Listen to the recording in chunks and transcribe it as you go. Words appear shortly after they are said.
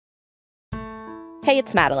Hey,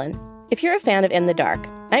 it's Madeline. If you're a fan of In the Dark,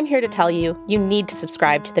 I'm here to tell you need to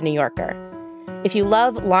subscribe to The New Yorker. If you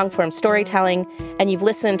love long-form storytelling and you've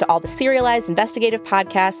listened to all the serialized investigative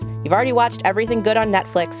podcasts, you've already watched everything good on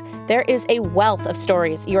Netflix, there is a wealth of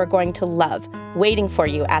stories you are going to love waiting for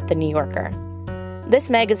you at The New Yorker.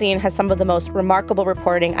 This magazine has some of the most remarkable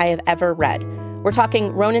reporting I have ever read. We're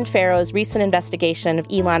talking Ronan Farrow's recent investigation of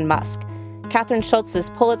Elon Musk, Catherine Schultz's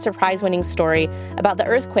Pulitzer Prize-winning story about the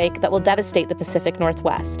earthquake that will devastate the Pacific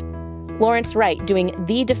Northwest, Lawrence Wright doing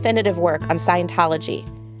the definitive work on Scientology,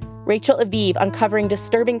 Rachel Aviv uncovering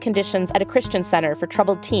disturbing conditions at a Christian center for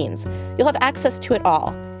troubled teens. You'll have access to it all,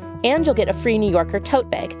 and you'll get a free New Yorker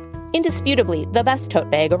tote bag, indisputably the best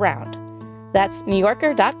tote bag around. That's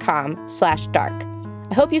newyorker.com/dark.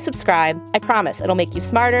 I hope you subscribe. I promise it'll make you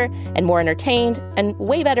smarter and more entertained and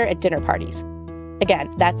way better at dinner parties.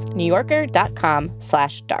 Again, that's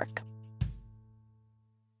newyorker.com/dark.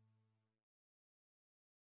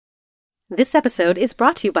 This episode is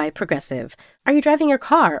brought to you by Progressive. Are you driving your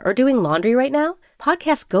car or doing laundry right now?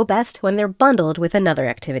 Podcasts go best when they're bundled with another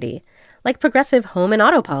activity. Like Progressive home and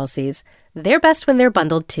auto policies, they're best when they're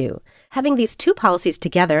bundled too. Having these two policies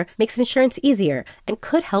together makes insurance easier and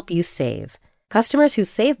could help you save. Customers who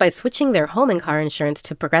save by switching their home and car insurance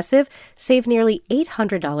to Progressive save nearly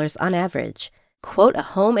 $800 on average. Quote a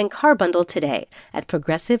home and car bundle today at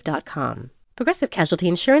Progressive.com. Progressive Casualty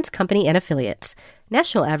Insurance Company and Affiliates.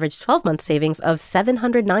 National average 12-month savings of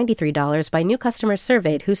 $793 by new customers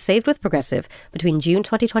surveyed who saved with Progressive between June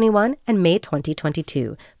 2021 and May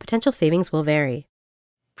 2022. Potential savings will vary.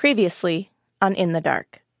 Previously on In the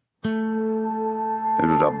Dark. It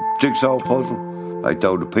was a jigsaw puzzle. I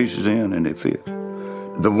throw the pieces in and they fit.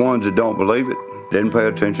 The ones that don't believe it didn't pay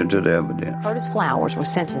attention to the evidence. Curtis Flowers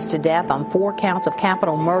was sentenced to death on 4 counts of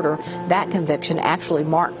capital murder. That conviction actually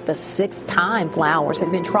marked the 6th time Flowers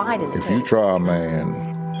had been tried in the case. If you try a man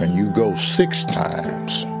and you go 6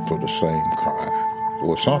 times for the same crime,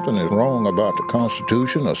 well, something is wrong about the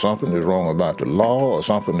Constitution, or something is wrong about the law, or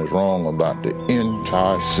something is wrong about the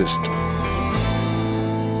entire system.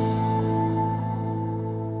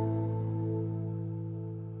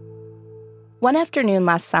 One afternoon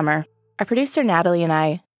last summer, our producer Natalie and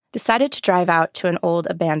I decided to drive out to an old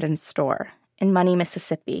abandoned store in Money,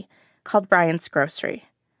 Mississippi, called Bryant's Grocery.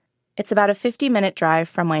 It's about a 50-minute drive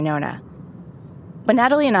from Winona. When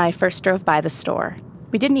Natalie and I first drove by the store,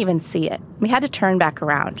 we didn't even see it. We had to turn back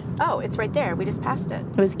around. Oh, it's right there. We just passed it.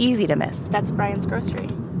 It was easy to miss. That's Bryant's Grocery.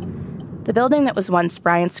 The building that was once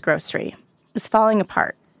Bryant's Grocery is falling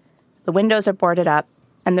apart. The windows are boarded up,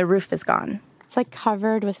 and the roof is gone. It's like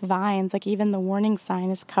covered with vines, like even the warning sign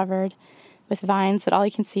is covered with vines, but all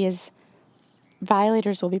you can see is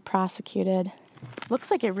violators will be prosecuted. Looks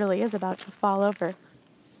like it really is about to fall over.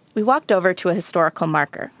 We walked over to a historical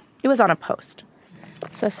marker. It was on a post.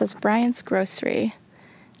 So it says Bryant's Grocery.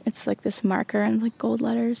 It's like this marker in like gold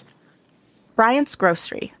letters. Bryant's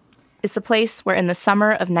Grocery is the place where in the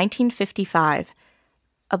summer of 1955,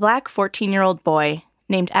 a black 14-year-old boy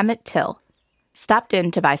named Emmett Till stopped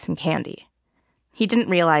in to buy some candy. He didn't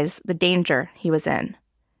realize the danger he was in.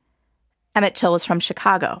 Emmett Till was from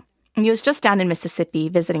Chicago, and he was just down in Mississippi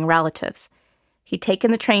visiting relatives. He'd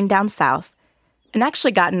taken the train down south and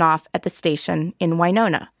actually gotten off at the station in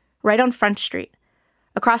Winona, right on Front Street,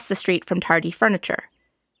 across the street from Tardy Furniture.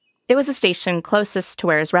 It was a station closest to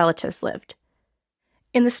where his relatives lived.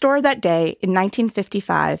 In the store that day, in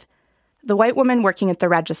 1955, the white woman working at the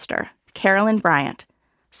register, Carolyn Bryant,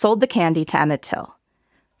 sold the candy to Emmett Till.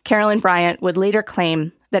 Carolyn Bryant would later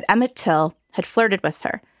claim that Emmett Till had flirted with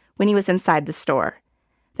her when he was inside the store,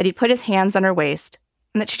 that he'd put his hands on her waist,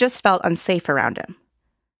 and that she just felt unsafe around him.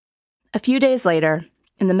 A few days later,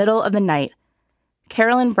 in the middle of the night,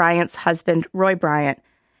 Carolyn Bryant's husband, Roy Bryant,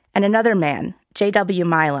 and another man, J.W.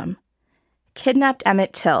 Milam, kidnapped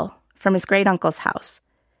Emmett Till from his great-uncle's house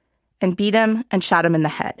and beat him and shot him in the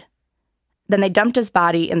head. Then they dumped his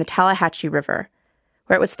body in the Tallahatchie River,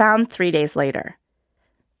 where it was found 3 days later.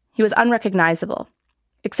 He was unrecognizable,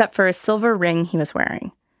 except for a silver ring he was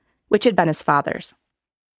wearing, which had been his father's.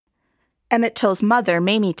 Emmett Till's mother,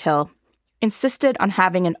 Mamie Till, insisted on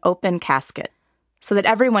having an open casket so that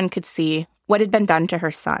everyone could see what had been done to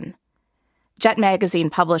her son. Jet magazine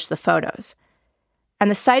published the photos,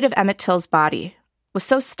 and the sight of Emmett Till's body was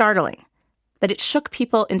so startling that it shook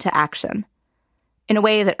people into action in a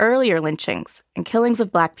way that earlier lynchings and killings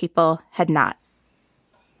of Black people had not.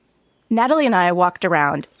 Natalie and I walked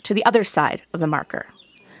around to the other side of the marker.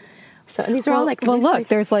 So these are all like... Well, look,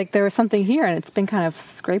 there was something here, and it's been kind of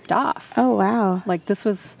scraped off. Oh, wow. Like, this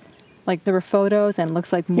was... Like, there were photos, and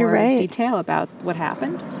looks like more detail about what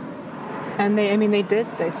happened. And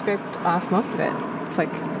they scraped off most of it. It's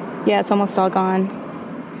like... Yeah, it's almost all gone.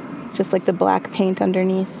 Just like the black paint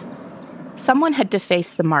underneath. Someone had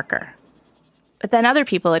defaced the marker. But then other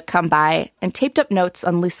people had come by and taped up notes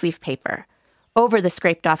on loose-leaf paper over the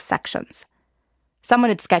scraped-off sections. Someone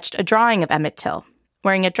had sketched a drawing of Emmett Till,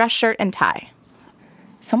 wearing a dress shirt and tie.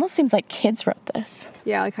 It almost seems like kids wrote this.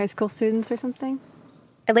 Yeah, like high school students or something.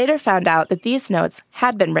 I later found out that these notes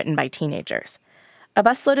had been written by teenagers. A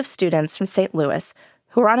busload of students from St. Louis,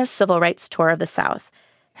 who were on a civil rights tour of the South,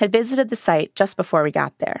 had visited the site just before we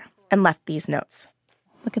got there and left these notes.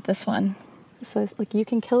 Look at this one. It says, you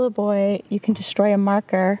can kill a boy, you can destroy a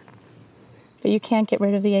marker, but you can't get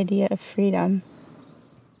rid of the idea of freedom.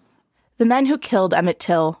 The men who killed Emmett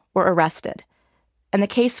Till were arrested, and the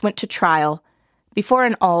case went to trial before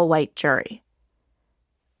an all-white jury.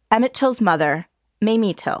 Emmett Till's mother,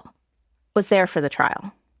 Mamie Till, was there for the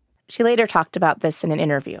trial. She later talked about this in an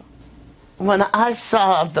interview. When I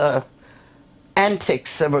saw the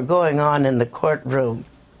antics that were going on in the courtroom,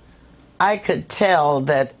 I could tell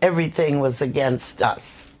that everything was against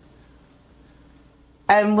us.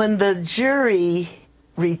 And when the jury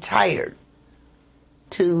retired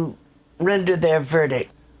to render their verdict,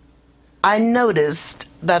 I noticed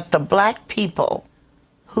that the black people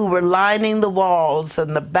who were lining the walls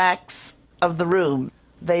and the backs of the room,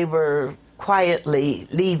 they were quietly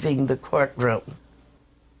leaving the courtroom.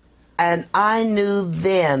 And I knew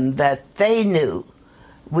then that they knew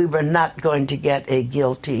we were not going to get a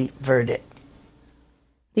guilty verdict.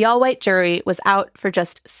 The all-white jury was out for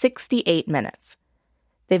just 68 minutes.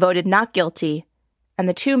 They voted not guilty, and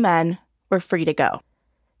the two men were free to go.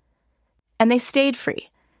 And they stayed free,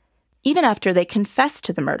 even after they confessed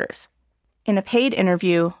to the murders, in a paid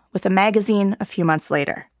interview with a magazine a few months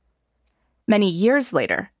later. Many years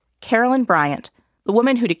later, Carolyn Bryant, the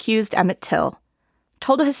woman who'd accused Emmett Till,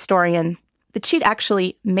 told a historian that she'd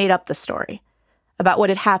actually made up the story about what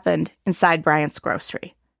had happened inside Bryant's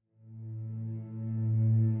grocery.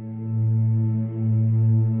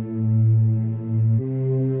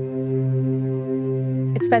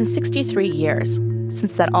 It's been 63 years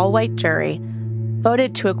since that all-white jury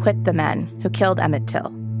voted to acquit the men who killed Emmett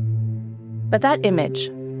Till. But that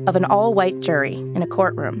image of an all-white jury in a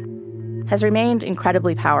courtroom has remained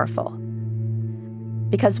incredibly powerful.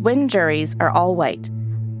 Because when juries are all white,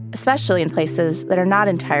 especially in places that are not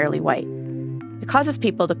entirely white, it causes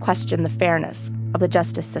people to question the fairness of the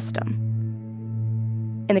justice system.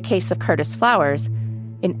 In the case of Curtis Flowers,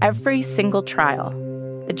 in every single trial,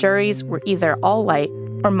 the juries were either all white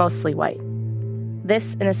or mostly white.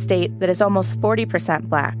 This in a state that is almost 40%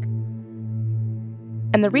 black.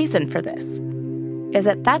 And the reason for this is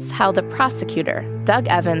that that's how the prosecutor, Doug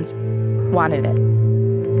Evans, wanted it.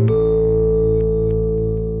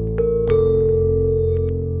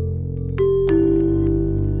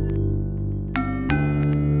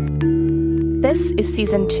 This is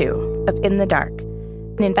Season 2 of In the Dark,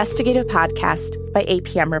 an investigative podcast by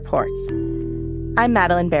APM Reports. I'm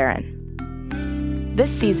Madeline Barron. This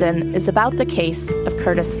season is about the case of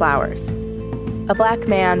Curtis Flowers, a black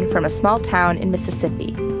man from a small town in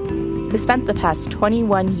Mississippi who spent the past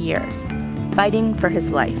 21 years fighting for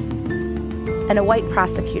his life, and a white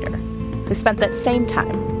prosecutor who spent that same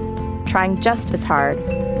time trying just as hard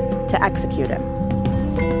to execute him.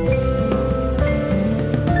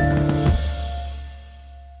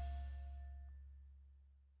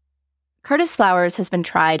 Curtis Flowers has been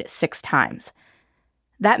tried 6 times.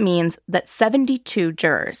 That means that 72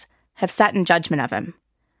 jurors have sat in judgment of him.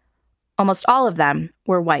 Almost all of them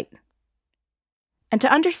were white. And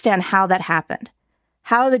to understand how that happened,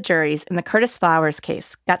 how the juries in the Curtis Flowers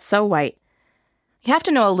case got so white, you have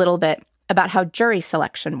to know a little bit about how jury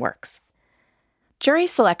selection works. Jury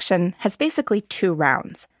selection has basically 2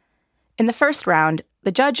 rounds. In the first round,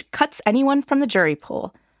 the judge cuts anyone from the jury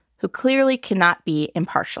pool who clearly cannot be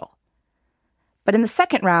impartial. But in the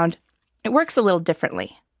second round, it works a little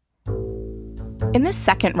differently. In this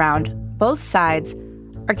second round, both sides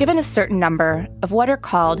are given a certain number of what are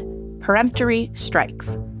called peremptory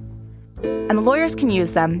strikes, and the lawyers can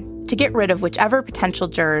use them to get rid of whichever potential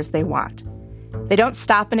jurors they want. They don't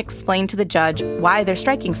stop and explain to the judge why they're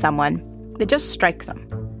striking someone, they just strike them.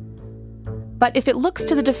 But if it looks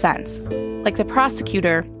to the defense like the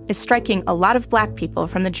prosecutor is striking a lot of black people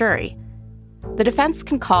from the jury, the defense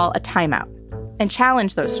can call a timeout and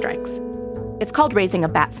challenge those strikes. It's called raising a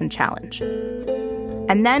Batson challenge.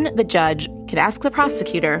 And then the judge can ask the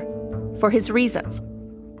prosecutor for his reasons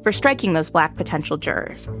for striking those black potential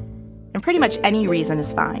jurors. And pretty much any reason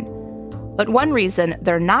is fine. But one reason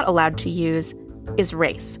they're not allowed to use is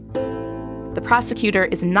race. The prosecutor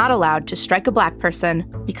is not allowed to strike a black person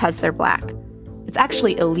because they're black. it's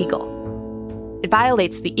actually illegal. It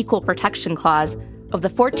violates the Equal Protection Clause of the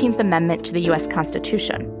 14th Amendment to the U.S.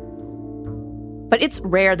 Constitution. But it's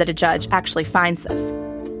rare that a judge actually finds this,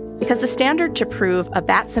 because the standard to prove a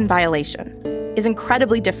Batson violation is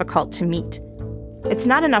incredibly difficult to meet. It's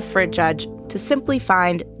not enough for a judge to simply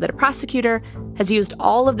find that a prosecutor has used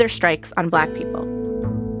all of their strikes on Black people.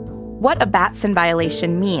 What a Batson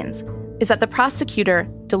violation means is that the prosecutor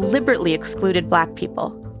deliberately excluded Black people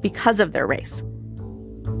because of their race.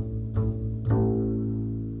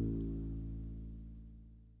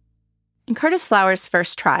 In Curtis Flowers'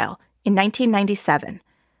 first trial, in 1997,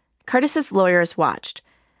 Curtis's lawyers watched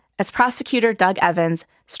as prosecutor Doug Evans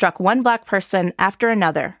struck one Black person after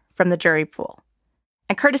another from the jury pool.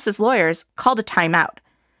 And Curtis's lawyers called a timeout.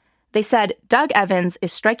 They said Doug Evans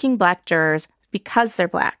is striking Black jurors because they're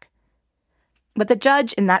Black. But the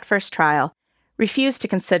judge in that first trial refused to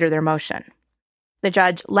consider their motion. The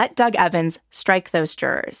judge let Doug Evans strike those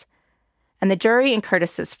jurors. And the jury in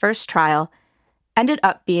Curtis's first trial ended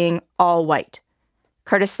up being all white.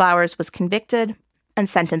 Curtis Flowers was convicted and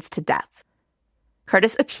sentenced to death.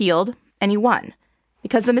 Curtis appealed, and he won,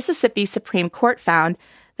 because the Mississippi Supreme Court found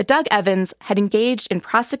that Doug Evans had engaged in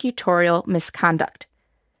prosecutorial misconduct.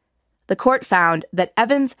 The court found that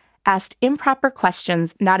Evans asked improper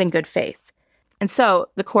questions not in good faith, and so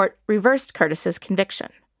the court reversed Curtis's conviction.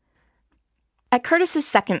 At Curtis's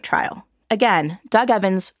second trial, again, Doug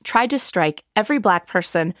Evans tried to strike every Black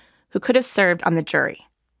person who could have served on the jury.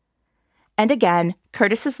 And again,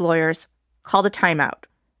 Curtis's lawyers called a timeout.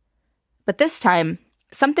 But this time,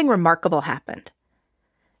 something remarkable happened.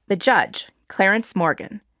 The judge, Clarence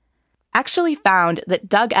Morgan, actually found that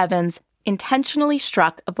Doug Evans intentionally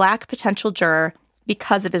struck a Black potential juror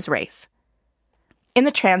because of his race. In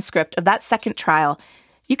the transcript of that second trial,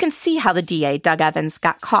 you can see how the DA, Doug Evans,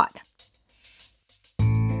 got caught.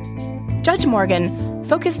 Judge Morgan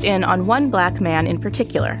focused in on one Black man in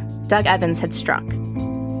particular Doug Evans had struck.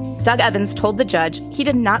 Doug Evans told the judge he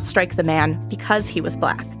did not strike the man because he was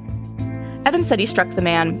Black. Evans said he struck the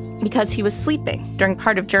man because he was sleeping during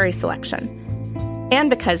part of jury selection, and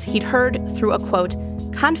because he'd heard through a, quote,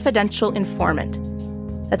 confidential informant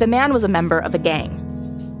that the man was a member of a gang.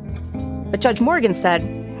 But Judge Morgan said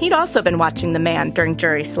he'd also been watching the man during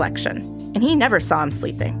jury selection, and he never saw him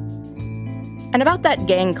sleeping. And about that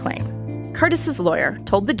gang claim, Curtis's lawyer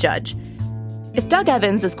told the judge, if Doug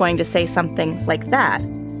Evans is going to say something like that,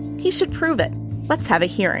 he should prove it. Let's have a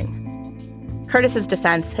hearing. Curtis's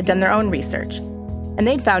defense had done their own research, and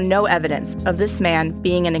they'd found no evidence of this man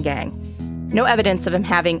being in a gang, no evidence of him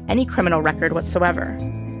having any criminal record whatsoever.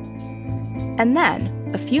 And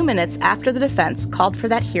then, a few minutes after the defense called for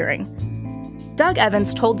that hearing, Doug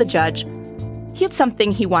Evans told the judge he had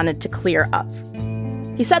something he wanted to clear up.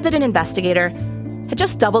 He said that an investigator had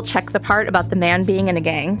just double-checked the part about the man being in a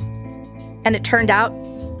gang, and it turned out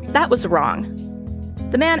that was wrong.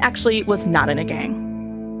 The man actually was not in a gang.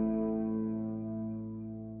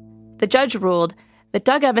 The judge ruled that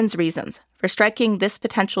Doug Evans' reasons for striking this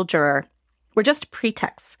potential juror were just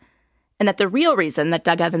pretexts, and that the real reason that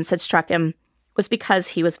Doug Evans had struck him was because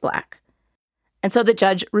he was Black. And so the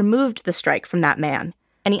judge removed the strike from that man,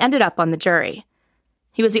 and he ended up on the jury.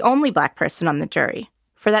 He was the only Black person on the jury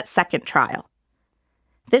for that second trial.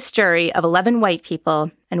 This jury of 11 white people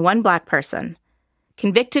and one Black person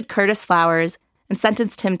convicted Curtis Flowers and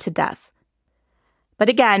sentenced him to death. But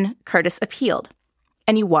again, Curtis appealed,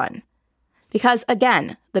 and he won. Because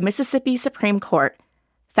again, the Mississippi Supreme Court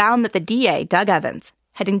found that the DA, Doug Evans,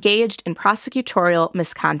 had engaged in prosecutorial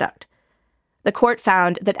misconduct. The court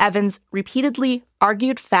found that Evans repeatedly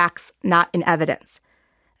argued facts not in evidence.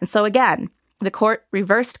 And so again, the court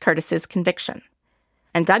reversed Curtis's conviction.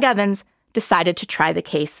 And Doug Evans decided to try the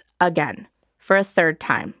case again, for a third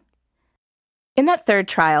time. In that third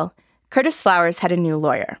trial, Curtis Flowers had a new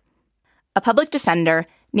lawyer, a public defender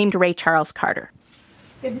named Ray Charles Carter.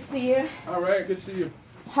 Good to see you. All right, good to see you.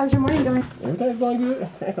 How's your morning going? Everything's going good.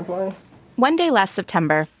 Can't complain. One day last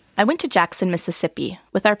September, I went to Jackson, Mississippi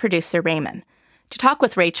with our producer Raymond to talk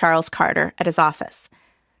with Ray Charles Carter at his office.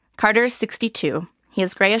 Carter is 62. He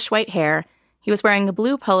has grayish-white hair. He was wearing a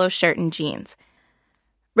blue polo shirt and jeans.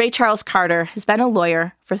 Ray Charles Carter has been a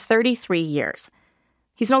lawyer for 33 years.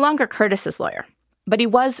 He's no longer Curtis's lawyer, but he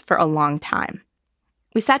was for a long time.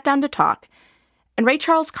 We sat down to talk, and Ray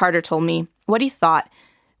Charles Carter told me what he thought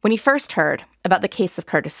when he first heard about the case of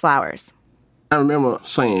Curtis Flowers. I remember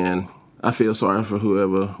saying, I feel sorry for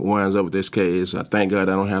whoever winds up with this case. I thank God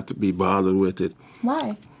I don't have to be bothered with it.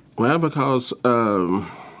 Why? Well, because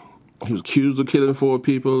he was accused of killing 4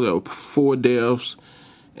 people. There were 4 deaths.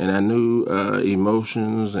 And I knew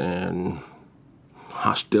emotions and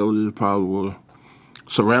hostility probably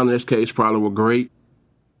surrounding this case probably were great.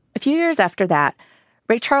 A few years after that,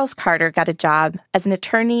 Ray Charles Carter got a job as an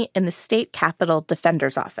attorney in the State Capitol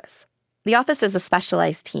Defender's Office. The office is a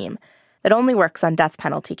specialized team that only works on death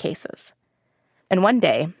penalty cases. And one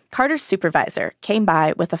day, Carter's supervisor came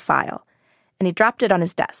by with a file, and he dropped it on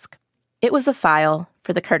his desk. It was a file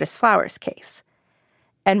for the Curtis Flowers case.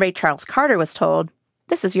 And Ray Charles Carter was told,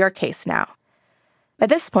 "This is your case now." By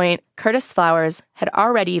this point, Curtis Flowers had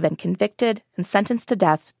already been convicted and sentenced to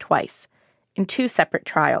death twice, in 2 separate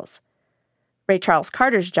trials. Ray Charles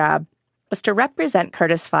Carter's job was to represent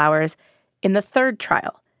Curtis Flowers in the 3rd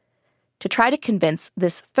trial, to try to convince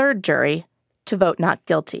this 3rd jury to vote not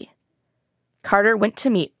guilty. Carter went to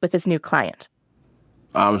meet with his new client.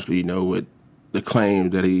 Obviously, with the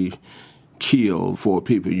claim that he killed 4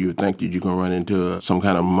 people, you would think that you're going to run into some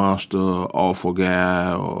kind of monster, awful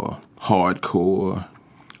guy or hardcore.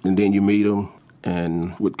 And then you meet him,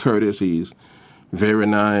 and with Curtis, he's very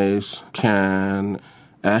nice, kind,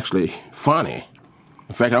 actually funny.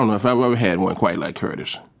 In fact, I don't know if I've ever had one quite like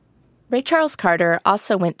Curtis. Ray Charles Carter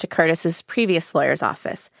also went to Curtis's previous lawyer's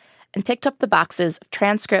office and picked up the boxes of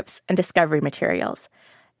transcripts and discovery materials,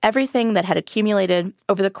 everything that had accumulated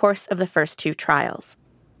over the course of the first 2 trials.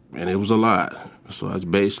 And it was a lot. So I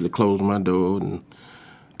basically closed my door and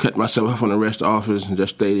cut myself off from the rest of the office and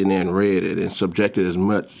just stayed in there and read it and subjected as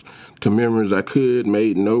much to memory as I could,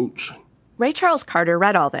 made notes. Ray Charles Carter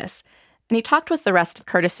read all this, and he talked with the rest of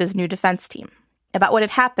Curtis's new defense team about what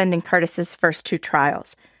had happened in Curtis's first 2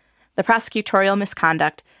 trials. The prosecutorial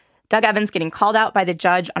misconduct, Doug Evans getting called out by the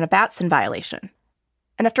judge on a Batson violation.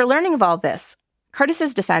 And after learning of all this,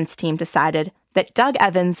 Curtis's defense team decided that Doug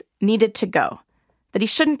Evans needed to go, that he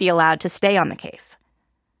shouldn't be allowed to stay on the case.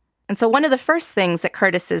 And so one of the first things that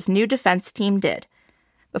Curtis's new defense team did,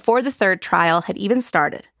 before the 3rd trial had even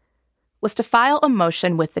started, was to file a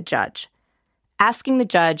motion with the judge, asking the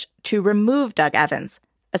judge to remove Doug Evans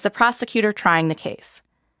as the prosecutor trying the case.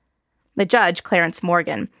 The judge, Clarence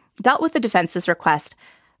Morgan, dealt with the defense's request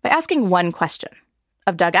by asking one question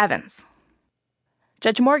of Doug Evans.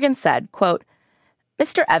 Judge Morgan said, quote,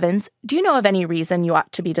 "Mr. Evans, do you know of any reason you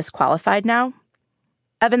ought to be disqualified now?"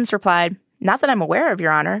 Evans replied, "Not that I'm aware of,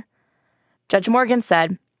 Your Honor." Judge Morgan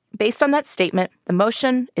said, "Based on that statement, the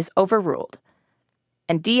motion is overruled."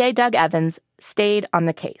 And DA Doug Evans stayed on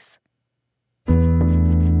the case.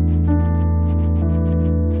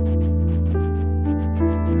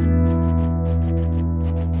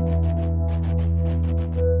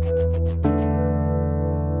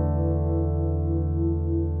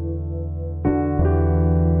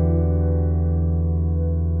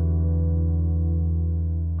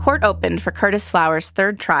 Court opened for Curtis Flowers'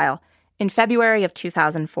 3rd trial in February of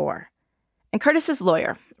 2004. And Curtis's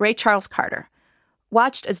lawyer, Ray Charles Carter,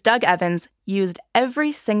 watched as Doug Evans used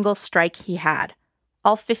every single strike he had,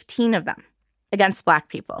 all 15 of them, against Black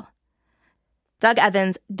people. Doug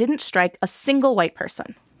Evans didn't strike a single white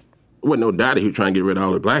person. There wasn't no doubt he was trying to get rid of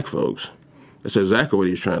all the Black folks. That's exactly what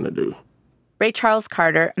he was trying to do. Ray Charles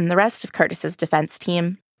Carter and the rest of Curtis's defense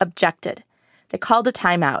team objected. They called a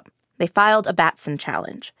timeout. They filed a Batson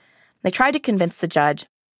challenge. They tried to convince the judge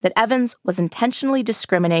that Evans was intentionally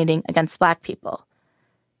discriminating against Black people.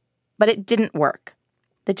 But it didn't work.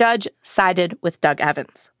 The judge sided with Doug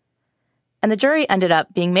Evans. And the jury ended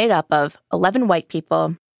up being made up of 11 white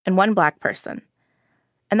people and 1 Black person.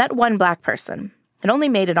 And that 1 Black person had only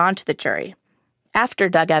made it onto the jury after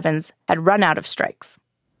Doug Evans had run out of strikes.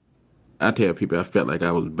 I tell people I felt like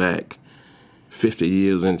I was back 50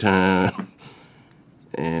 years in time.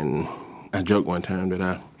 And I joked one time that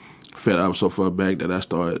I felt I was so far back that I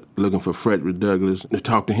started looking for Frederick Douglass to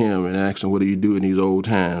talk to him and ask him, what do you do in these old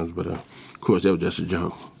times? But, of course, that was just a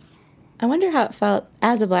joke. I wonder how it felt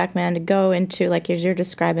as a Black man to go into, like, as you're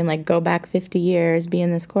describing, like, go back 50 years, be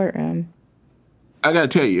in this courtroom. I got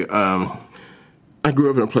to tell you, I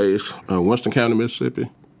grew up in a place, Winston County, Mississippi.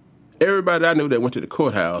 Everybody I knew that went to the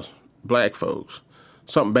courthouse, Black folks,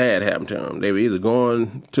 something bad happened to them. They were either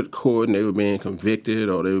going to the court and they were being convicted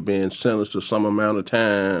or they were being sentenced to some amount of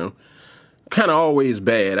time. Kind of always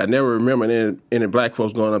bad. I never remember any Black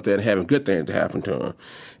folks going up there and having good things to happen to them.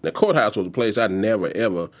 The courthouse was a place I never,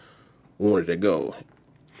 ever wanted to go.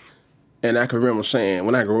 And I can remember saying,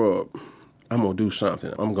 when I grow up, I'm going to do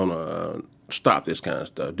something. I'm going to stop this kind of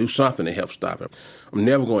stuff, do something to help stop it. I'm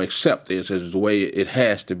never going to accept this as the way it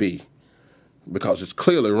has to be because it's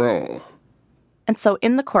clearly wrong. And so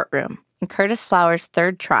in the courtroom, in Curtis Flowers'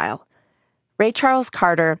 3rd trial, Ray Charles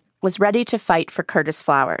Carter was ready to fight for Curtis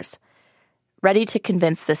Flowers, ready to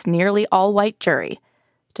convince this nearly all-white jury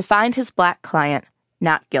to find his Black client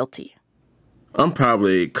not guilty. I'm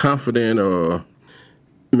probably confident or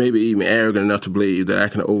maybe even arrogant enough to believe that I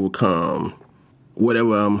can overcome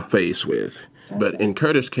whatever I'm faced with. But in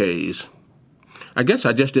Curtis' case, I guess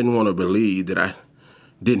I just didn't want to believe that I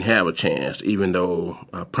didn't have a chance, even though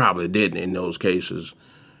I probably didn't in those cases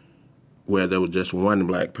where there was just one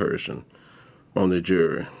black person on the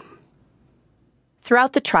jury.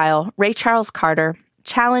 Throughout the trial, Ray Charles Carter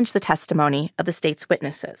challenged the testimony of the state's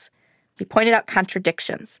witnesses. He pointed out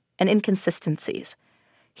contradictions and inconsistencies.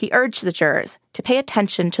 He urged the jurors to pay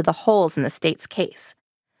attention to the holes in the state's case.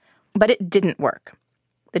 But it didn't work.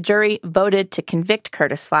 The jury voted to convict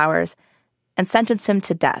Curtis Flowers and sentence him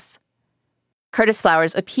to death. Curtis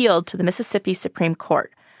Flowers appealed to the Mississippi Supreme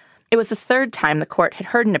Court. It was the third time the court had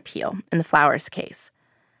heard an appeal in the Flowers case.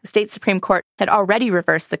 The state Supreme Court had already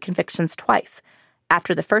reversed the convictions twice,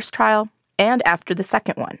 after the first trial and after the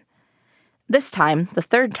second one. This time, the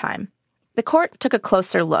third time, the court took a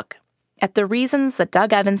closer look at the reasons that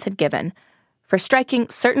Doug Evans had given for striking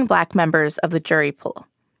certain black members of the jury pool.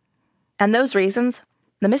 And those reasons,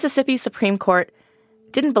 the Mississippi Supreme Court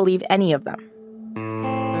didn't believe any of them.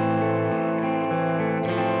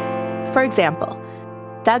 For example,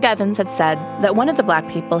 Doug Evans had said that one of the black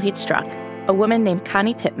people he'd struck, a woman named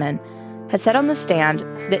Connie Pittman, had said on the stand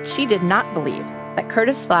that she did not believe that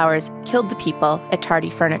Curtis Flowers killed the people at Tardy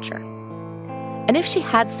Furniture. And if she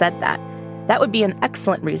had said that, that would be an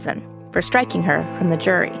excellent reason for striking her from the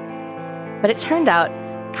jury. But it turned out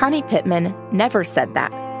Connie Pittman never said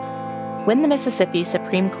that. When the Mississippi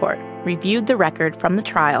Supreme Court reviewed the record from the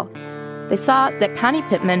trial, they saw that Connie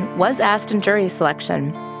Pittman was asked in jury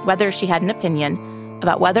selection whether she had an opinion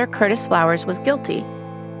about whether Curtis Flowers was guilty,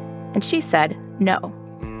 and she said no.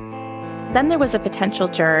 Then there was a potential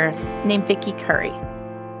juror named Vicki Curry.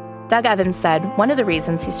 Doug Evans said one of the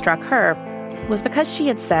reasons he struck her was because she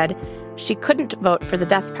had said she couldn't vote for the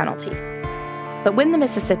death penalty. But when the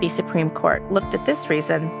Mississippi Supreme Court looked at this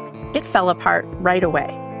reason, it fell apart right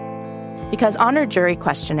away. Because on her jury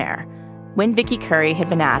questionnaire, when Vicki Curry had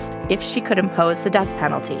been asked if she could impose the death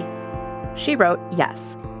penalty, she wrote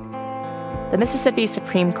yes. The Mississippi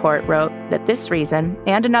Supreme Court wrote that this reason,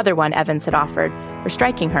 and another one Evans had offered for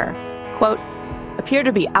striking her, quote, appear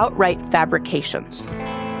to be outright fabrications.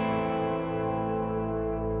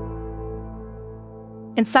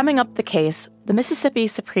 In summing up the case, the Mississippi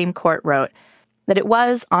Supreme Court wrote that it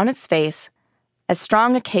was, on its face, as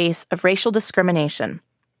strong a case of racial discrimination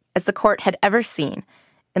as the court had ever seen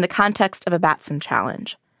in the context of a Batson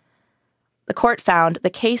challenge. The court found the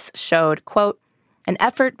case showed, quote, an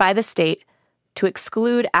effort by the state to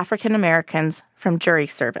exclude African Americans from jury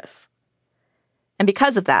service. And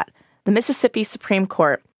because of that, the Mississippi Supreme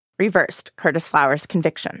Court reversed Curtis Flowers'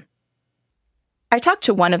 conviction. I talked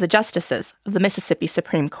to one of the justices of the Mississippi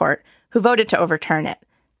Supreme Court who voted to overturn it.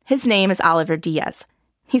 His name is Oliver Diaz.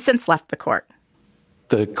 He's since left the court.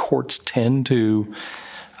 The courts tend to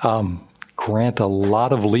grant a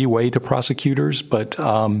lot of leeway to prosecutors, but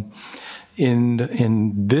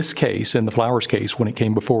in this case, in the Flowers case, when it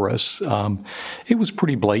came before us, it was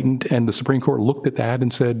pretty blatant, and the Supreme Court looked at that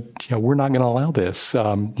and said, we're not going to allow this.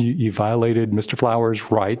 You violated Mr.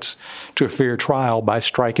 Flowers' rights to a fair trial by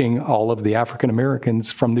striking all of the African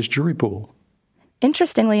Americans from this jury pool.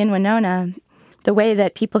 Interestingly, in Winona, the way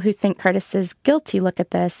that people who think Curtis is guilty look at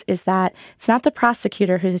this is that it's not the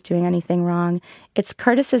prosecutor who's doing anything wrong. It's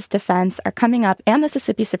Curtis's defense are coming up, and the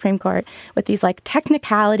Mississippi Supreme Court, with these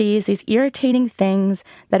technicalities, these irritating things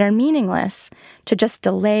that are meaningless to just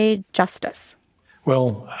delay justice.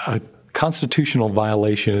 Well, a constitutional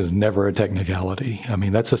violation is never a technicality. I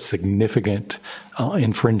mean, that's a significant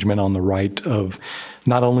infringement on the right of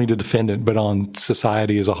not only the defendant, but on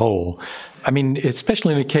society as a whole. I mean,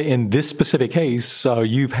 especially in this specific case,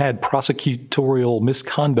 you've had prosecutorial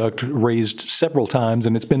misconduct raised several times,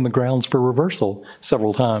 and it's been the grounds for reversal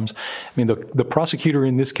several times. I mean, the prosecutor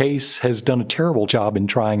in this case has done a terrible job in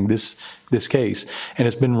trying this case, and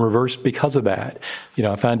it's been reversed because of that.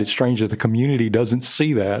 I find it strange that the community doesn't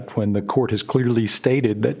see that when the court has clearly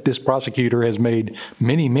stated that this prosecutor has made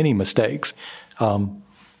many, many mistakes.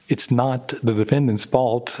 It's not the defendant's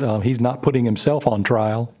fault. He's not putting himself on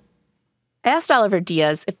trial. I asked Oliver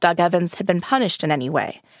Diaz if Doug Evans had been punished in any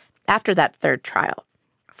way after that third trial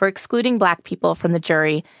for excluding black people from the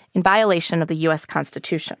jury in violation of the U.S.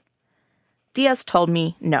 Constitution. Diaz told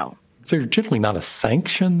me no. There's generally not a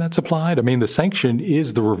sanction that's applied. I mean, the sanction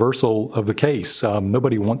is the reversal of the case.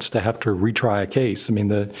 Nobody wants to have to retry a case. I mean,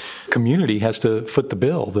 the community has to foot the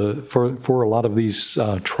bill for a lot of these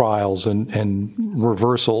trials and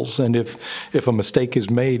reversals. And if a mistake is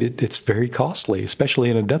made, it's very costly, especially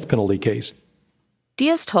in a death penalty case.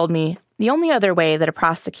 Diaz told me The only other way that a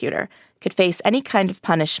prosecutor could face any kind of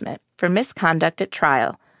punishment for misconduct at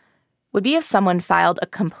trial would be if someone filed a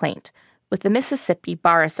complaint with the Mississippi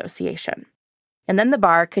Bar Association, and then the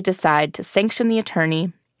bar could decide to sanction the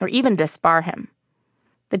attorney or even disbar him.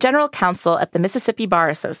 The general counsel at the Mississippi Bar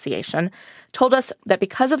Association told us that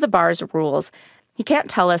because of the bar's rules, he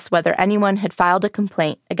can't tell us whether anyone had filed a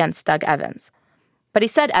complaint against Doug Evans. But he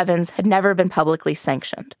said Evans had never been publicly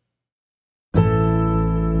sanctioned.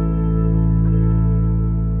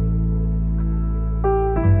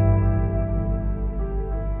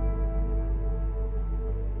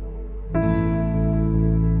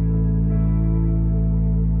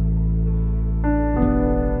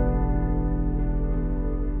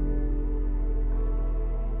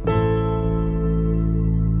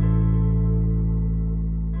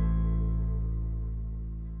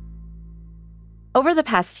 Over the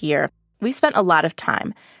past year, we've spent a lot of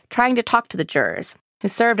time trying to talk to the jurors who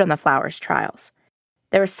served on the Flowers trials.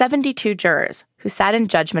 There were 72 jurors who sat in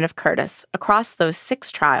judgment of Curtis across those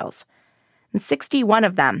 6 trials, and 61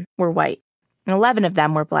 of them were white, and 11 of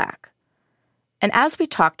them were black. And as we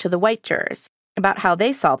talked to the white jurors about how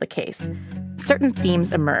they saw the case, certain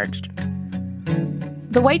themes emerged.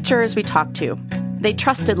 The white jurors we talked to, they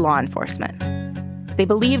trusted law enforcement. They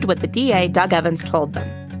believed what the DA, Doug Evans, told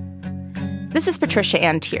them. This is Patricia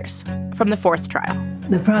Ann Tierce from the 4th trial.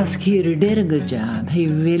 The prosecutor did a good job. He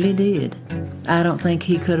really did. I don't think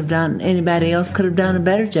anybody else could have done a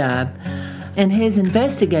better job. And his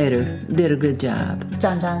investigator did a good job.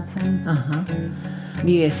 John Johnson.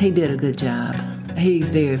 Yes, he did a good job. He's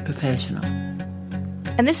very professional.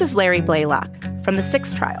 And this is Larry Blaylock from the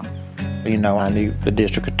 6th trial. You know, I knew the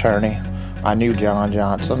district attorney. I knew John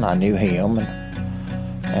Johnson. I knew him.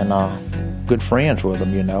 And good friends with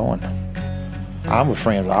him, you know. And I was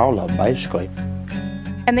friends with all of them, basically.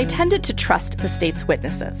 And they tended to trust the state's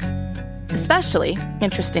witnesses. Especially,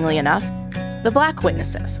 interestingly enough, the black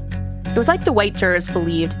witnesses. It was like the white jurors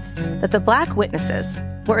believed that the black witnesses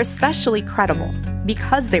were especially credible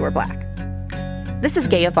because they were black. This is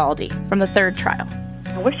Gaya Baldi from the 3rd trial.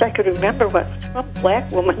 I wish I could remember what some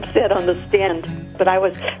black woman said on the stand, but I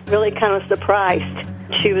was really kind of surprised.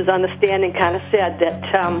 She was on the stand and kind of said that,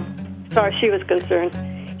 as far as she was concerned,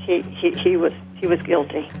 he was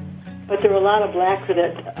guilty. But there were a lot of blacks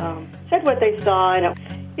that said what they saw, and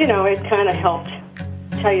it kind of helped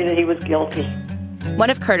tell you that he was guilty. One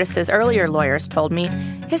of Curtis's earlier lawyers told me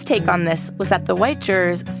his take on this was that the white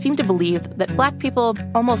jurors seemed to believe that black people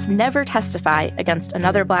almost never testify against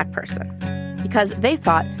another black person because they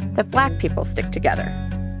thought that black people stick together.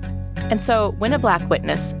 And so when a black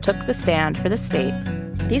witness took the stand for the state,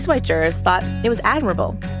 these white jurors thought it was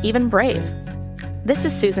admirable, even brave. This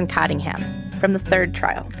is Susan Cottingham from the 3rd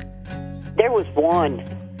trial. There was one.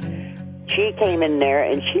 She came in there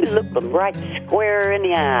and she looked them right square in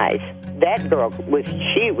the eyes. That girl was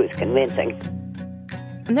convincing.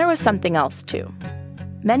 And there was something else, too.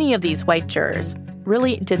 Many of these white jurors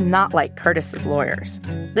really did not like Curtis's lawyers.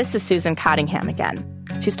 This is Susan Cottingham again.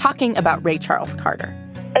 She's talking about Ray Charles Carter.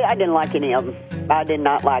 I didn't like any of them. I did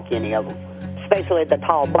not like any of them, especially the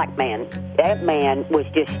tall black man. That man was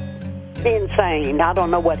just insane. I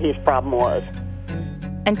don't know what his problem was.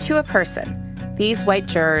 And to a person, these white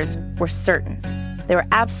jurors were certain, they were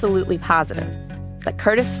absolutely positive, that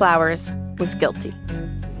Curtis Flowers was guilty.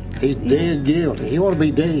 He's dead guilty. He ought to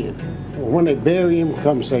be dead. When they bury him,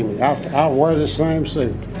 come see me. I'll wear the same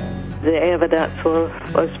suit. The evidence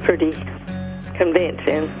was pretty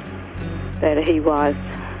convincing that he was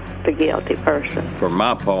the guilty person. For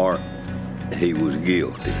my part, he was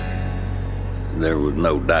guilty. There was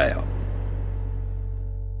no doubt.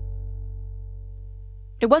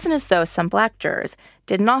 It wasn't as though some black jurors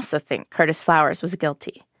didn't also think Curtis Flowers was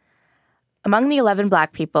guilty. Among the 11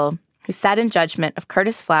 black people who sat in judgment of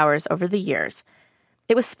Curtis Flowers over the years,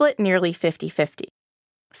 it was split nearly 50-50.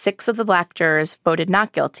 6 of the black jurors voted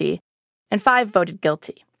not guilty, and 5 voted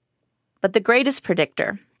guilty. But the greatest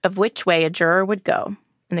predictor of which way a juror would go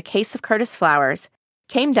in the case of Curtis Flowers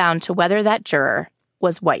came down to whether that juror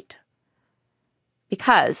was white.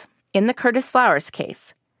 Because, in the Curtis Flowers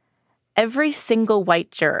case, every single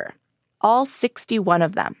white juror, all 61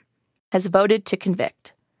 of them, has voted to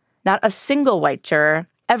convict. Not a single white juror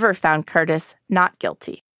ever found Curtis not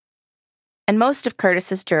guilty. And most of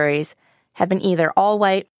Curtis's juries have been either all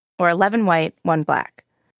white or 11 white, 1 black.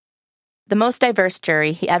 The most diverse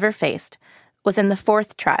jury he ever faced was in the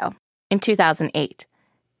 4th trial in 2008.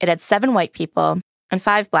 It had 7 white people and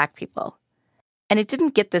 5 black people. And it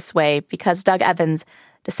didn't get this way because Doug Evans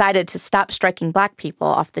decided to stop striking black people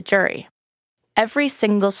off the jury. Every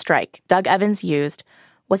single strike Doug Evans used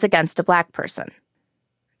was against a black person.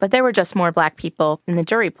 But there were just more black people in the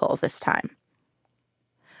jury pool this time.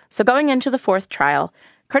 So going into the fourth trial,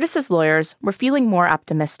 Curtis's lawyers were feeling more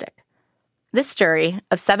optimistic. This jury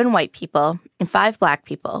of 7 white people and 5 black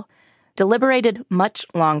people deliberated much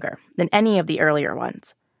longer than any of the earlier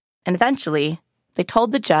ones. And eventually, they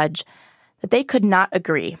told the judge that they could not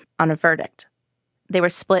agree on a verdict. They were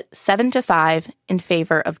split 7-5 in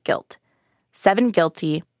favor of guilt. 7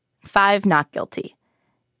 guilty, 5 not guilty,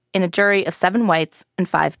 in a jury of 7 whites and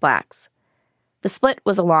 5 blacks. The split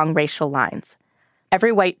was along racial lines.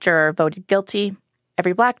 Every white juror voted guilty.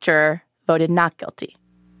 Every black juror voted not guilty.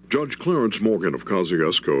 Judge Clarence Morgan of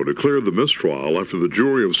Kosciuszko declared the mistrial after the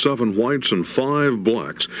jury of 7 whites and 5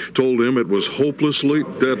 blacks told him it was hopelessly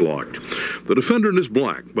deadlocked. The defendant is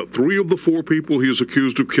black, but 3 of the 4 people he is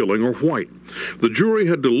accused of killing are white. The jury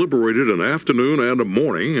had deliberated an afternoon and a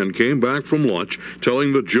morning and came back from lunch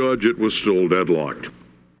telling the judge it was still deadlocked.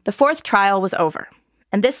 The fourth trial was over,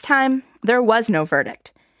 and this time there was no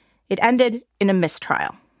verdict. It ended in a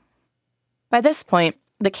mistrial. By this point,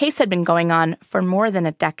 the case had been going on for more than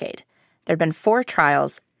a decade. There had been 4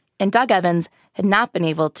 trials, and Doug Evans had not been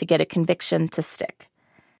able to get a conviction to stick.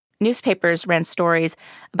 Newspapers ran stories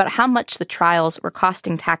about how much the trials were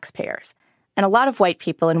costing taxpayers, and a lot of white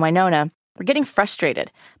people in Winona were getting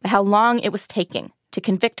frustrated by how long it was taking to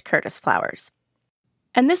convict Curtis Flowers.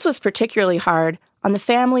 And this was particularly hard on the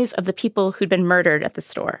families of the people who'd been murdered at the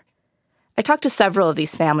store. I talked to several of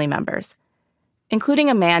these family members, including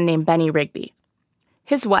a man named Benny Rigby.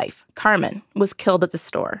 His wife, Carmen, was killed at the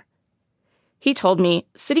store. He told me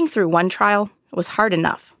sitting through one trial was hard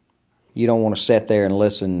enough. You don't want to sit there and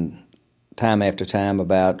listen time after time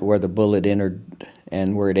about where the bullet entered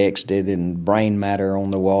and where it exited and brain matter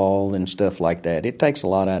on the wall and stuff like that. It takes a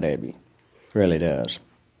lot out of you. It really does,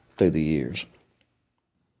 through the years.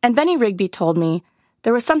 And Benny Rigby told me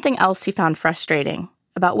there was something else he found frustrating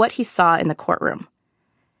about what he saw in the courtroom.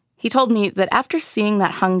 He told me that after seeing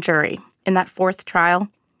that hung jury in that fourth trial,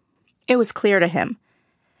 it was clear to him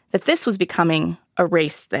that this was becoming a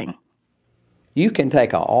race thing. You can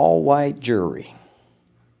take an all-white jury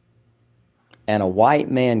and a white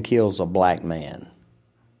man kills a black man.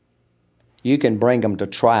 You can bring them to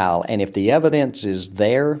trial, and if the evidence is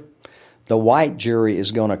there, the white jury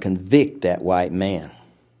is going to convict that white man.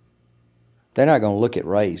 They're not going to look at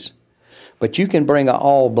race. But you can bring an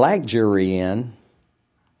all-black jury in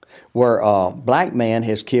where a black man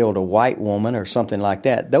has killed a white woman or something like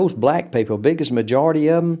that. Those black people, biggest majority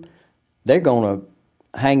of them, they're going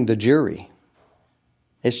to hang the jury.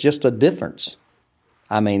 It's just a difference.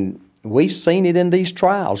 I mean, we've seen it in these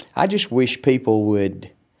trials. I just wish people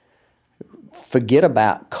would forget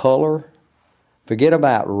about color, forget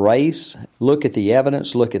about race, look at the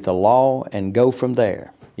evidence, look at the law, and go from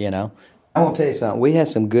there, you know. I want to tell you something. We had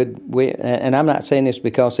some good, and I'm not saying this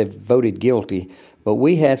because they voted guilty, but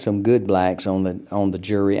we had some good blacks on the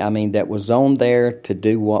jury. I mean, that was on there to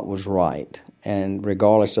do what was right, and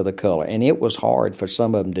regardless of the color. And it was hard for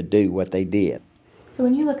some of them to do what they did. So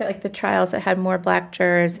when you look at like the trials that had more black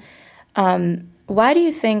jurors, why do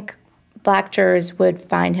you think black jurors would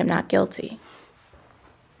find him not guilty?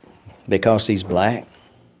 Because he's black.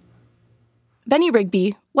 Benny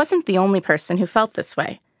Rigby wasn't the only person who felt this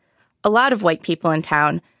way. A lot of white people in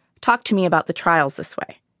town talked to me about the trials this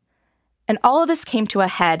way. And all of this came to a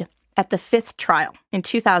head at the fifth trial in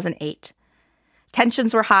 2008.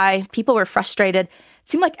 Tensions were high, people were frustrated, it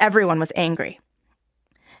seemed like everyone was angry.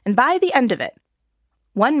 And by the end of it,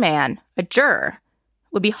 one man, a juror,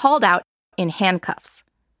 would be hauled out in handcuffs.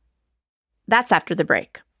 That's after the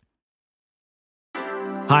break.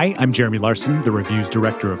 Hi, I'm Jeremy Larson, the Review's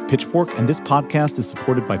director of Pitchfork, and this podcast is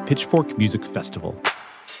supported by Pitchfork Music Festival.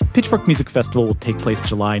 Pitchfork Music Festival will take place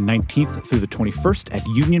July 19th through the 21st at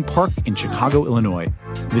Union Park in Chicago, Illinois.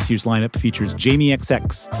 This year's lineup features Jamie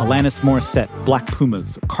XX, Alanis Morissette, Black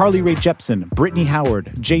Pumas, Carly Rae Jepsen, Brittany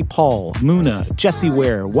Howard, J. Paul, Muna, Jessie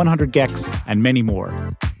Ware, 100 Gex, and many more.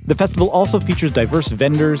 The festival also features diverse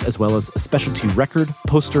vendors as well as specialty record,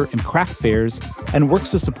 poster, and craft fairs, and works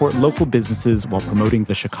to support local businesses while promoting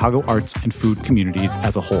the Chicago arts and food communities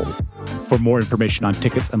as a whole. For more information on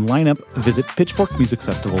tickets and lineup, visit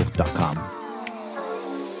pitchforkmusicfestival.com.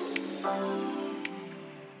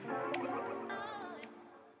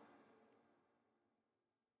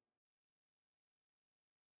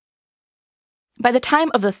 By the time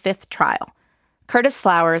of the fifth trial, Curtis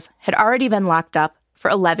Flowers had already been locked up for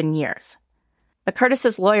 11 years. But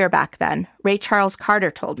Curtis's lawyer back then, Ray Charles Carter,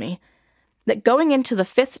 told me that going into the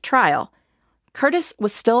fifth trial, Curtis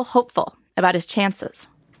was still hopeful about his chances.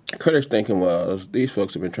 Curtis' thinking was, these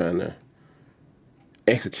folks have been trying to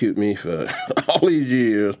execute me for all these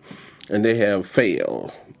years. and they have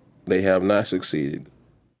failed. They have not succeeded.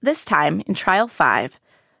 This time, in Trial 5,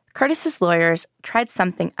 Curtis's lawyers tried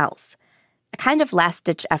something else, a kind of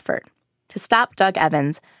last-ditch effort to stop Doug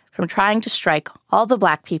Evans from trying to strike all the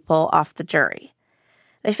black people off the jury.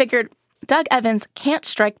 They figured Doug Evans can't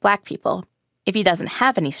strike black people if he doesn't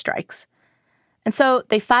have any strikes. And so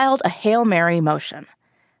they filed a Hail Mary motion.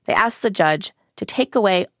 They asked the judge to take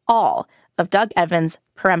away all of Doug Evans'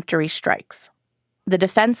 peremptory strikes. The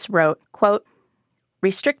defense wrote, quote,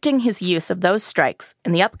 "Restricting his use of those strikes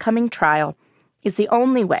in the upcoming trial is the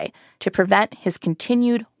only way to prevent his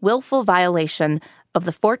continued willful violation of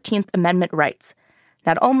the 14th Amendment rights,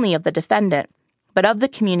 not only of the defendant, but of the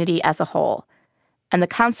community as a whole, and the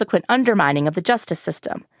consequent undermining of the justice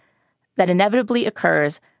system that inevitably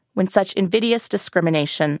occurs when such invidious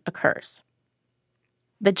discrimination occurs."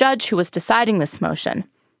 The judge who was deciding this motion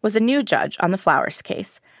was a new judge on the Flowers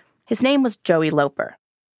case. His name was Joey Loper.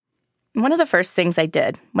 One of the first things I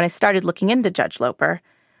did when I started looking into Judge Loper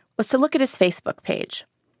was to look at his Facebook page.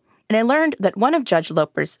 And I learned that one of Judge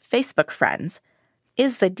Loper's Facebook friends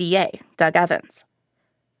is the DA, Doug Evans.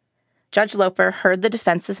 Judge Loper heard the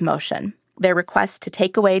defense's motion, their request to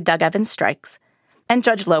take away Doug Evans' strikes, and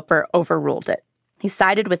Judge Loper overruled it. He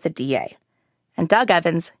sided with the DA, and Doug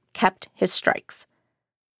Evans kept his strikes.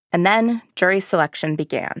 And then jury selection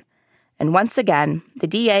began. And once again, the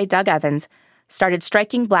DA, Doug Evans, started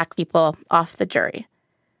striking black people off the jury.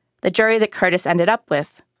 The jury that Curtis ended up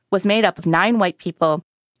with was made up of 9 white people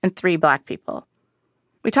and 3 black people.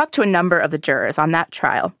 We talked to a number of the jurors on that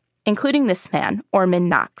trial, including this man, Orman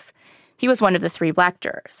Knox. He was one of the 3 black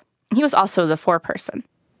jurors. He was also the foreperson.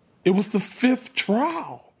 It was the 5th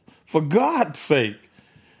trial, for God's sake.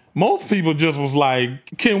 Most people just was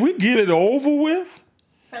like, can we get it over with?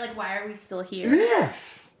 Or like, why are we still here?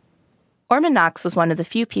 Yes. Orman Knox was one of the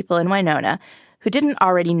few people in Winona who didn't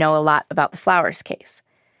already know a lot about the Flowers case.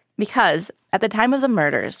 Because, at the time of the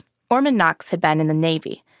murders, Orman Knox had been in the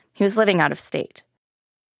Navy. He was living out of state.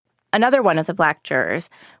 Another one of the black jurors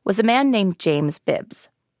was a man named James Bibbs.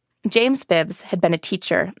 James Bibbs had been a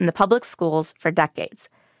teacher in the public schools for decades.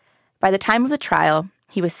 By the time of the trial,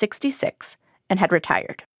 he was 66 and had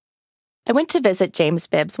retired. I went to visit James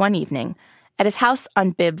Bibbs one evening at his house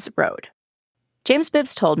on Bibbs Road. James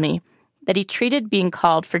Bibbs told me that he treated being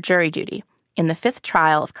called for jury duty in the 5th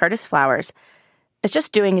trial of Curtis Flowers as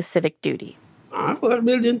just doing his civic duty. I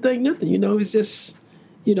really didn't think nothing, It's just,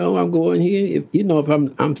 I'm going here. If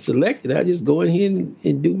I'm selected, I just go in here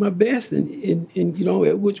and do my best and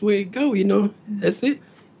which way it go, That's it.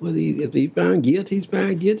 If he's found guilty, he's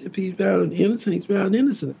found guilty. If he's found innocent, he's found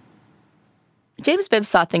innocent. James Bibbs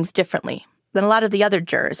saw things differently than a lot of the other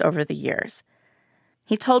jurors over the years.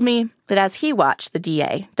 He told me that as he watched the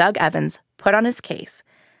DA, Doug Evans, put on his case,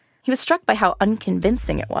 he was struck by how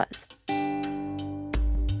unconvincing it was.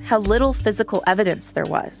 How little physical evidence there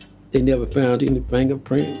was. They never found any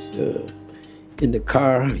fingerprints in the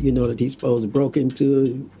car, that he supposed to broke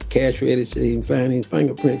into. Cash register, they didn't find any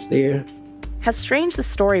fingerprints there. How strange the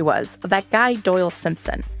story was of that guy Doyle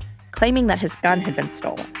Simpson, claiming that his gun had been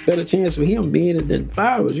stolen. Better chance for him being it than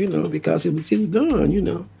Flowers, because it was his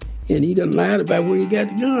gun, And he done lied about where he got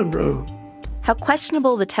the gun from. How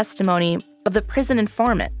questionable the testimony of the prison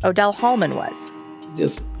informant, Odell Hallman, was.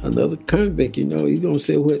 Just another convict, He's going to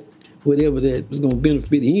say whatever that was going to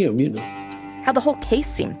benefit him, How the whole case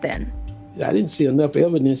seemed thin. I didn't see enough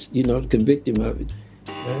evidence, to convict him of it.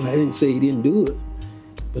 And I didn't say he didn't do it.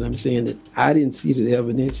 But I'm saying that I didn't see the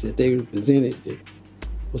evidence that they presented that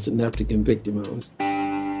was enough to convict him of.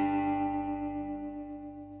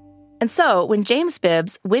 And so, when James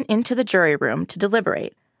Bibbs went into the jury room to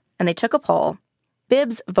deliberate, and they took a poll,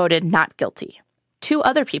 Bibbs voted not guilty. 2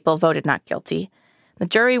 other people voted not guilty. The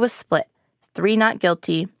jury was split, 3 not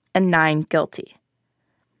guilty and 9 guilty.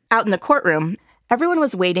 Out in the courtroom, everyone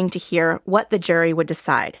was waiting to hear what the jury would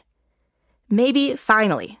decide. Maybe,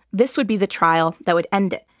 finally, this would be the trial that would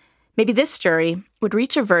end it. Maybe this jury would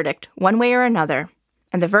reach a verdict one way or another,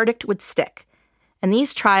 and the verdict would stick, and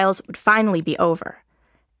these trials would finally be over.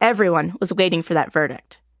 Everyone was waiting for that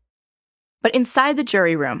verdict. But inside the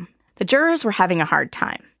jury room, the jurors were having a hard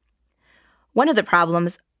time. One of the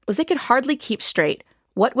problems was they could hardly keep straight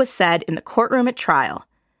what was said in the courtroom at trial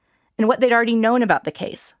and what they'd already known about the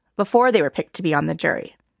case before they were picked to be on the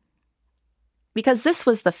jury. Because this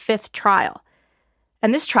was the 5th trial,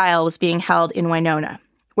 and this trial was being held in Winona,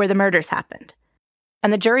 where the murders happened.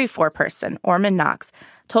 And the jury foreperson, Orman Knox,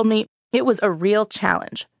 told me it was a real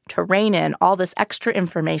challenge to rein in all this extra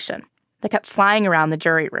information that kept flying around the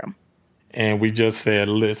jury room. And we just said,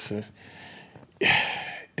 listen,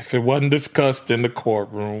 if it wasn't discussed in the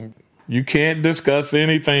courtroom, You can't discuss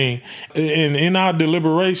anything. In our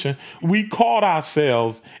deliberation, we caught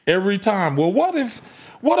ourselves every time. Well,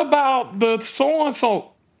 what about the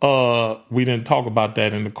so-and-so? We didn't talk about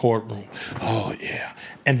that in the courtroom. Oh, yeah.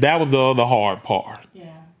 And that was the other hard part.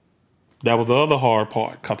 Yeah. That was the other hard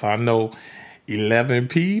part, because I know 11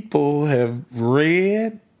 people have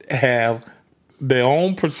their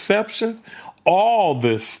own perceptions, all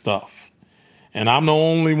this stuff. And I'm the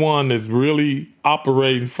only one that's really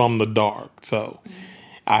operating from the dark. So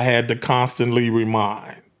I had to constantly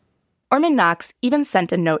remind. Orman Knox even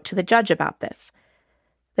sent a note to the judge about this.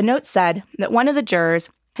 The note said that one of the jurors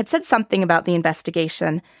had said something about the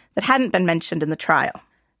investigation that hadn't been mentioned in the trial.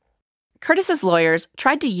 Curtis's lawyers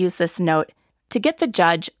tried to use this note to get the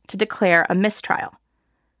judge to declare a mistrial.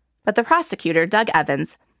 But the prosecutor, Doug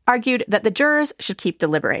Evans, argued that the jurors should keep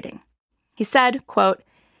deliberating. He said, quote,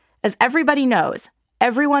 "As everybody knows,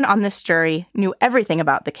 everyone on this jury knew everything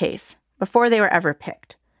about the case before they were ever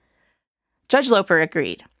picked." Judge Loper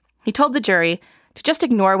agreed. He told the jury to just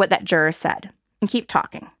ignore what that juror said and keep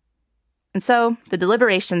talking. And so the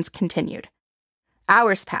deliberations continued.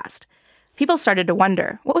 Hours passed. People started to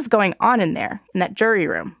wonder what was going on in there, in that jury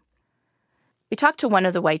room. We talked to one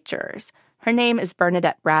of the white jurors. Her name is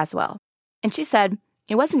Bernadette Braswell, and she said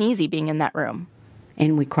it wasn't easy being in that room.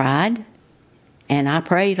 And we cried. And I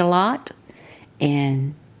prayed a lot,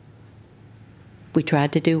 and we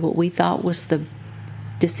tried to do what we thought was the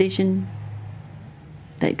decision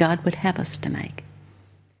that God would have us to make.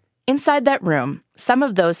 Inside that room, some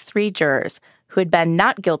of those 3 jurors who had been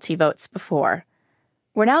not guilty votes before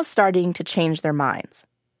were now starting to change their minds.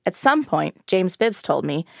 At some point, James Bibbs told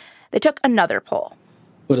me, they took another poll.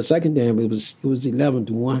 Well, the second time, it was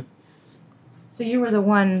 11-1. So you were the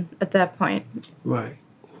one at that point. Right.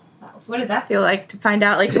 So what did that feel like to find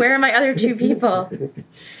out, like, where are my other 2 people?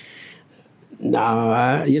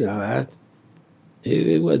 No,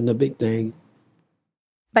 it wasn't a big thing.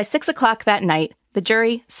 By 6 o'clock that night, the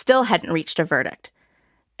jury still hadn't reached a verdict,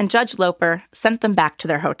 and Judge Loper sent them back to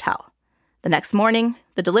their hotel. The next morning,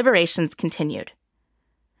 the deliberations continued.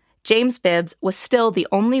 James Bibbs was still the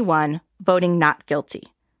only one voting not guilty,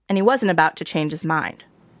 and he wasn't about to change his mind.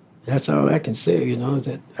 That's all I can say, is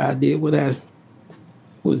that I did what I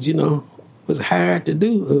was hired to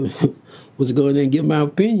do, was go in there and give my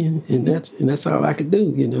opinion, and that's all I could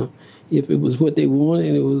do, If it was what they wanted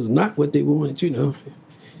and it was not what they wanted,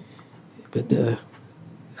 But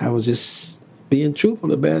I was just being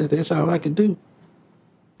truthful about it. That's all I could do.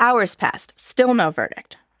 Hours passed, still no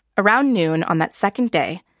verdict. Around noon on that second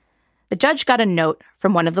day, the judge got a note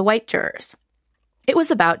from one of the white jurors. It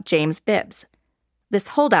was about James Bibbs, this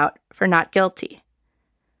holdout for not guilty.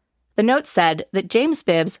 The note said that James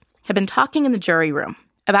Bibbs had been talking in the jury room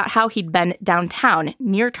about how he'd been downtown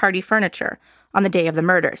near Tardy Furniture on the day of the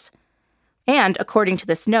murders. And, according to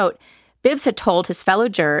this note, Bibbs had told his fellow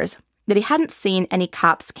jurors that he hadn't seen any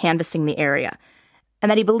cops canvassing the area, and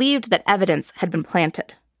that he believed that evidence had been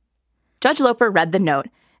planted. Judge Loper read the note,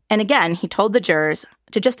 and again he told the jurors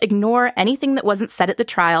to just ignore anything that wasn't said at the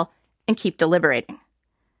trial and keep deliberating.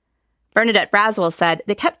 Bernadette Braswell said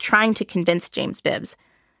they kept trying to convince James Bibbs,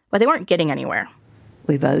 but they weren't getting anywhere.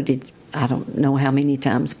 We voted, I don't know how many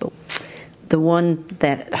times, but the one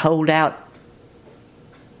that hold out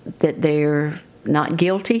that they're not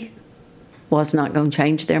guilty was not going to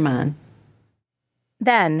change their mind.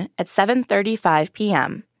 Then, at 7:35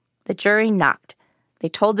 p.m., the jury knocked. They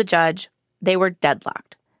told the judge they were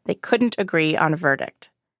deadlocked. They couldn't agree on a verdict.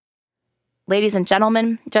 "Ladies and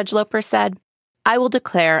gentlemen," Judge Loper said, "I will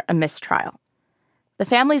declare a mistrial." The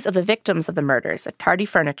families of the victims of the murders at Tardy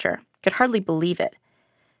Furniture could hardly believe it.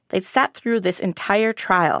 They'd sat through this entire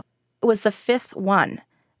trial. It was the 5th one,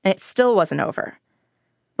 and it still wasn't over.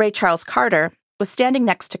 Ray Charles Carter was standing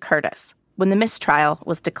next to Curtis when the mistrial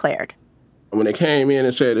was declared. When they came in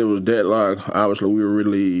and said it was deadlocked, obviously we were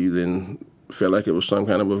relieved and felt like it was some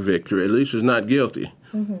kind of a victory. At least it's not guilty.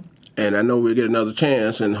 Mm-hmm. And I know we'll get another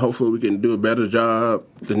chance, and hopefully we can do a better job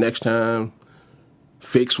the next time,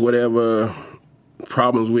 fix whatever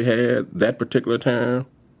problems we had that particular time.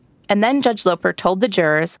 And then Judge Loper told the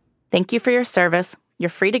jurors, "Thank you for your service. You're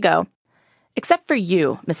free to go. Except for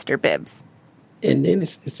you, Mr. Bibbs." And then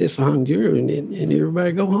it's just a hung jury, and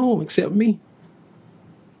everybody go home except me.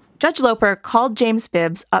 Judge Loper called James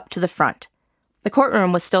Bibbs up to the front. The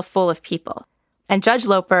courtroom was still full of people, and Judge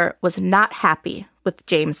Loper was not happy with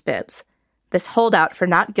James Bibbs, this holdout for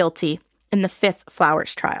not guilty in the 5th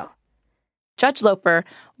Flowers trial. Judge Loper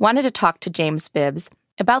wanted to talk to James Bibbs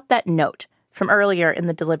about that note from earlier in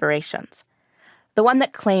the deliberations, the one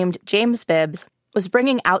that claimed James Bibbs was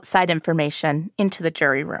bringing outside information into the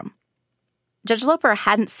jury room. Judge Loper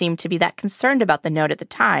hadn't seemed to be that concerned about the note at the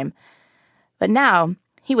time, but now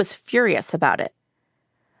he was furious about it.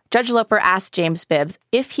 Judge Loper asked James Bibbs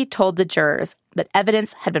if he told the jurors that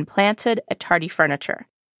evidence had been planted at Tardy Furniture.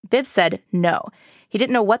 Bibbs said no. He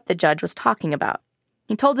didn't know what the judge was talking about.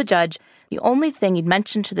 He told the judge the only thing he'd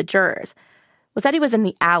mentioned to the jurors was that he was in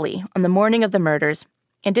the alley on the morning of the murders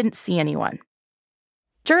and didn't see anyone.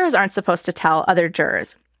 Jurors aren't supposed to tell other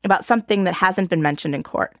jurors about something that hasn't been mentioned in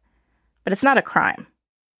court, but it's not a crime.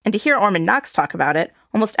 And to hear Ormond Knox talk about it,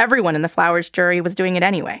 almost everyone in the Flowers jury was doing it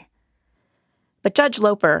anyway. But Judge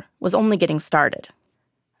Loper was only getting started.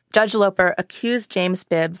 Judge Loper accused James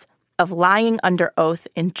Bibbs of lying under oath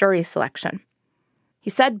in jury selection. He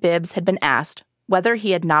said Bibbs had been asked whether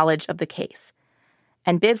he had knowledge of the case,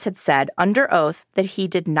 and Bibbs had said under oath that he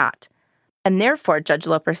did not. And therefore, Judge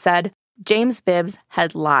Loper said, James Bibbs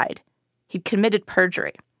had lied. He'd committed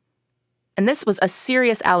perjury. And this was a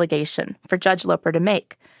serious allegation for Judge Loper to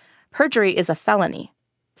make. Perjury is a felony,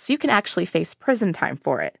 so you can actually face prison time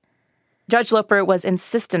for it. Judge Loper was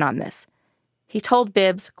insistent on this. He told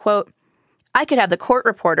Bibbs, quote, I could have the court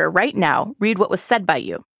reporter right now read what was said by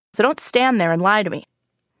you, so don't stand there and lie to me.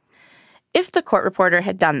 If the court reporter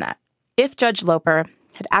had done that, if Judge Loper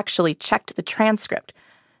had actually checked the transcript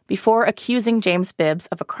before accusing James Bibbs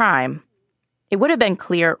of a crime, it would have been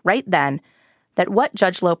clear right then that what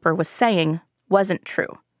Judge Loper was saying wasn't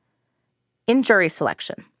true. In jury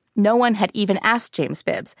selection, no one had even asked James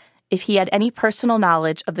Bibbs if he had any personal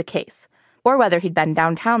knowledge of the case or whether he'd been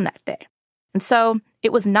downtown that day. And so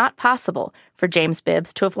it was not possible for James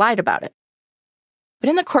Bibbs to have lied about it. But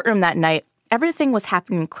in the courtroom that night, everything was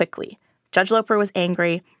happening quickly. Judge Loper was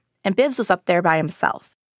angry, and Bibbs was up there by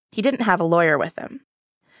himself. He didn't have a lawyer with him.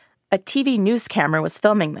 A TV news camera was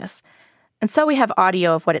filming this, and so we have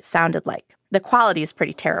audio of what it sounded like. The quality is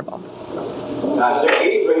pretty terrible. Now, is there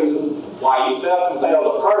any reason why you felt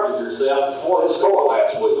compelled to perjure yourself before this court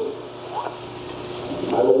last week?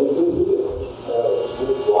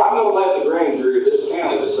 Well, I'm going to let the grand jury of this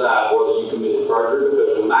county decide whether you committed perjury,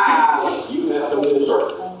 because in my eyes, you have committed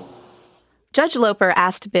perjury. Judge Loper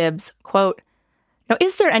asked Bibbs, quote, now,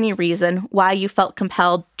 is there any reason why you felt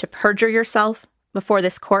compelled to perjure yourself before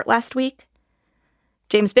this court last week?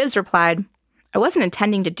 James Bibbs replied, I wasn't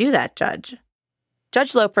intending to do that, Judge.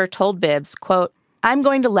 Judge Loper told Bibbs, quote, I'm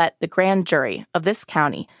going to let the grand jury of this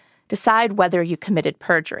county decide whether you committed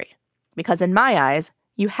perjury, because in my eyes,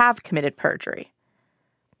 you have committed perjury.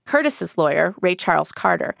 Curtis's lawyer, Ray Charles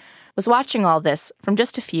Carter, was watching all this from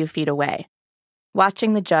just a few feet away,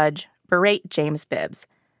 watching the judge berate James Bibbs,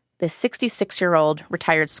 this 66-year-old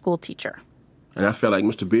retired school teacher. And I felt like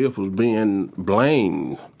Mr. Bibbs was being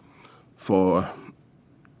blamed for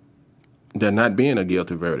there not being a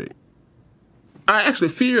guilty verdict. I actually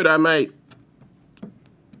feared I might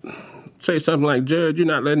say something like, Judge, you're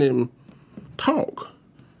not letting him talk.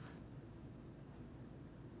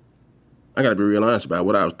 I got to be real honest about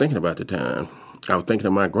what I was thinking about at the time. I was thinking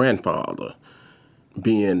of my grandfather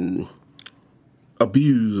being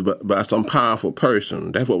abused by some powerful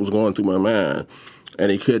person. That's what was going through my mind.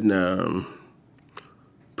 And he couldn't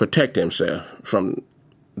protect himself from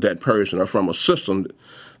that person or from a system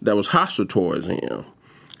that was hostile towards him.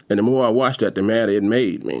 And the more I watched that, the madder it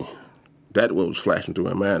made me. That was flashing through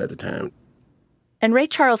my mind at the time. And Ray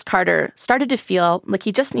Charles Carter started to feel like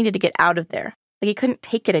he just needed to get out of there, like he couldn't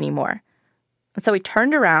take it anymore. And so he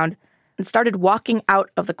turned around and started walking out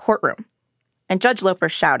of the courtroom. And Judge Loper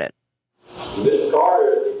shouted, Mr.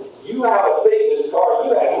 Carter, you have a seat, Mr. Carter.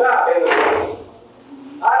 You have not been the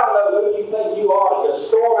I don't know who you think you are to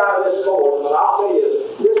storm out of this court, but I'll tell you,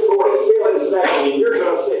 this court is still in session, and you're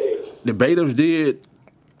going to sit here. The bailiffs did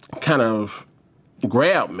kind of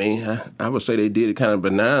grab me. I would say they did it kind of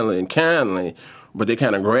benignly and kindly, but they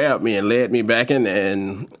kind of grabbed me and led me back in there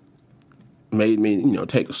and made me,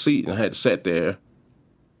 take a seat, and I had to sit there.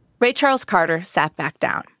 Ray Charles Carter sat back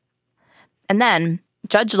down. And then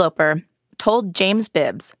Judge Loper told James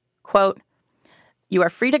Bibbs, quote, you are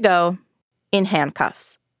free to go in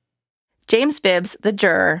handcuffs. James Bibbs, the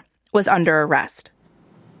juror, was under arrest.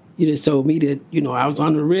 You just told me that, I was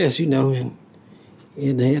under arrest, and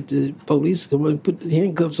they had the police come and put the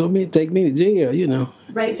handcuffs on me and take me to jail,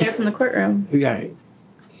 Right there from the courtroom. Right.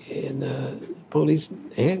 And police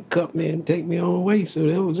handcuffed me and take me on away, so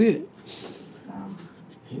that was it.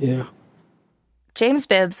 Yeah. James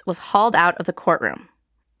Bibbs was hauled out of the courtroom,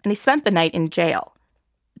 and he spent the night in jail.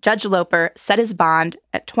 Judge Loper set his bond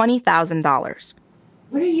at $20,000.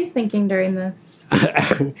 What are you thinking during this?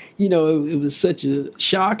 It was such a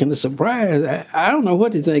shock and a surprise. I don't know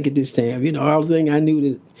what to think at this time. All the thing I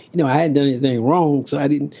knew that, I hadn't done anything wrong, so I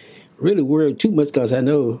didn't really worry too much because I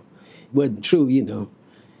know, wasn't true, you know.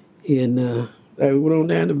 And I went on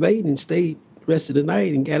down to Baden and stayed the rest of the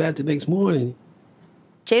night and got out the next morning.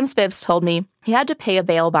 James Bibbs told me he had to pay a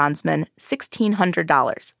bail bondsman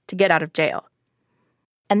 $1,600 to get out of jail.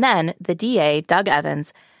 And then the DA, Doug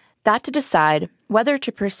Evans, got to decide whether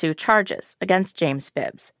to pursue charges against James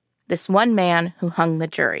Bibbs, this one man who hung the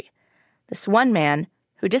jury, this one man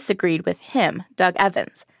who disagreed with him, Doug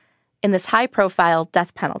Evans, in this high-profile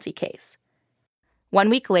death penalty case. 1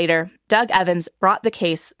 week later, Doug Evans brought the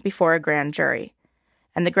case before a grand jury,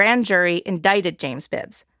 and the grand jury indicted James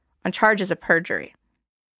Bibbs on charges of perjury.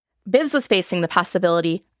 Bibbs was facing the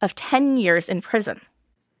possibility of 10 years in prison.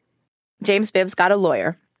 James Bibbs got a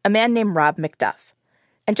lawyer, a man named Rob McDuff.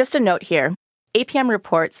 And just a note here, APM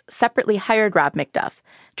Reports separately hired Rob McDuff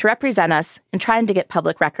to represent us in trying to get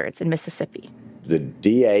public records in Mississippi. The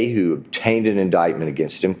DA who obtained an indictment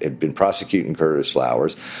against him, had been prosecuting Curtis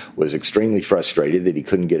Flowers, was extremely frustrated that he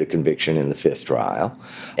couldn't get a conviction in the fifth trial.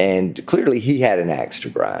 And clearly he had an axe to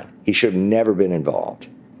grind. He should have never been involved.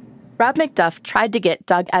 Rob McDuff tried to get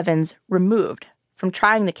Doug Evans removed from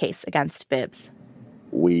trying the case against Bibbs.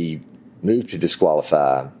 We moved to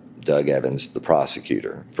disqualify Doug Evans, the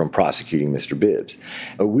prosecutor, from prosecuting Mr. Bibbs.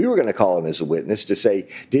 We were going to call him as a witness to say,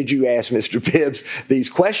 did you ask Mr. Bibbs these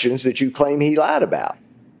questions that you claim he lied about?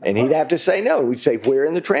 And he'd have to say no. We'd say, where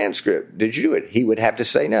in the transcript did you do it? He would have to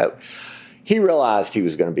say no. He realized he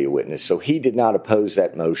was going to be a witness, so he did not oppose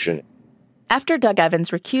that motion. After Doug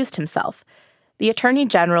Evans recused himself, the Attorney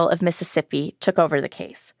General of Mississippi took over the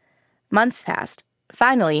case. Months passed.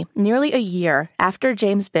 Finally, nearly a year after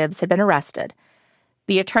James Bibbs had been arrested,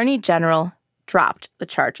 the Attorney General dropped the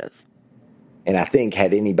charges. And I think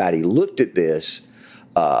had anybody looked at this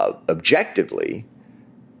objectively,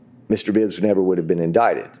 Mr. Bibbs never would have been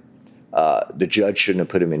indicted. The judge shouldn't have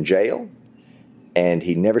put him in jail, and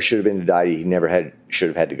he never should have been indicted. He never should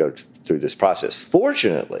have had to go through this process.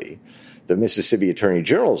 Fortunately, the Mississippi Attorney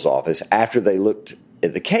General's office, after they looked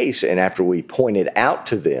at the case and after we pointed out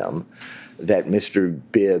to them that Mr.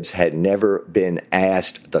 Bibbs had never been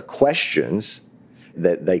asked the questions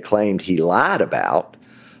that they claimed he lied about,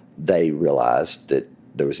 they realized that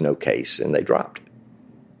there was no case and they dropped it.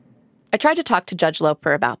 I tried to talk to Judge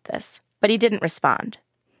Loper about this, but he didn't respond.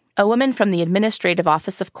 A woman from the Administrative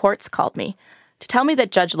Office of Courts called me to tell me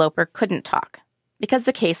that Judge Loper couldn't talk because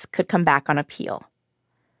the case could come back on appeal.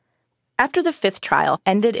 After the fifth trial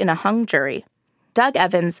ended in a hung jury, Doug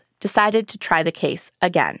Evans decided to try the case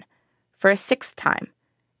again for a sixth time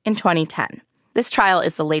in 2010. This trial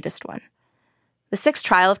is the latest one. The sixth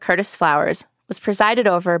trial of Curtis Flowers was presided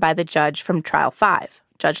over by the judge from Trial 5,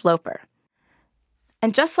 Judge Loper.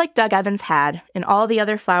 And just like Doug Evans had in all the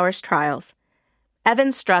other Flowers trials,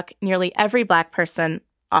 Evans struck nearly every black person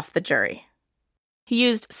off the jury. He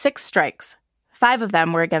used 6 strikes. 5 of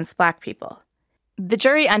them were against black people. The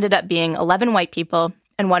jury ended up being 11 white people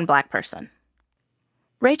and 1 black person.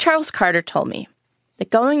 Ray Charles Carter told me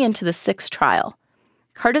that going into the sixth trial,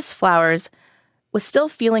 Curtis Flowers was still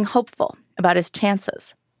feeling hopeful about his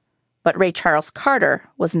chances, but Ray Charles Carter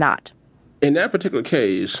was not. In that particular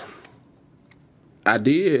case, I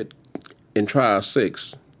did, in trial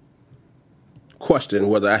 6, question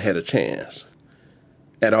whether I had a chance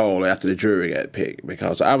at all after the jury got picked,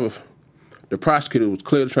 because the prosecutor was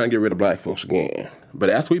clearly trying to get rid of black folks again. But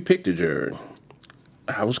after we picked the jury,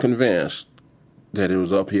 I was convinced that it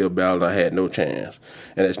was uphill battle and I had no chance.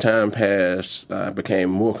 And as time passed, I became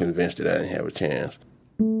more convinced that I didn't have a chance.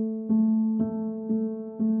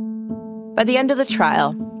 By the end of the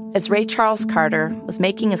trial, as Ray Charles Carter was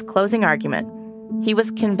making his closing argument, he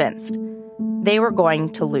was convinced they were going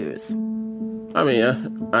to lose. I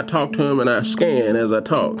mean, I talked to him and I scanned as I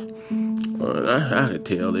talked. I could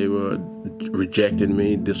tell they were rejecting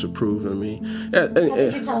me, disapproving me. How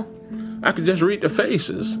could you tell? I could just read the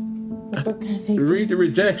faces. What kind of faces? Read the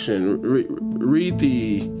rejection. Read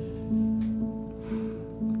the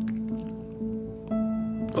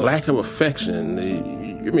lack of affection.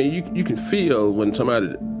 You can feel when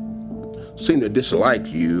somebody seems to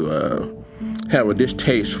dislike you, have a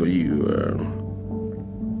distaste for you.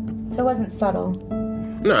 So it wasn't subtle?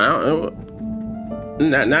 No,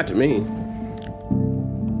 not to me.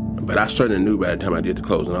 But I certainly knew by the time I did the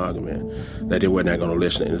closing argument that they were not going to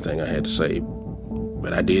listen to anything I had to say.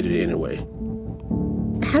 But I did it anyway.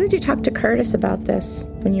 How did you talk to Curtis about this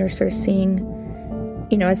when you were sort of seeing,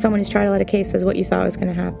 as someone who's tried a lot of cases, what you thought was going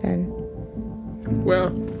to happen?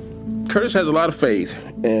 Well, Curtis has a lot of faith,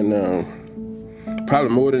 and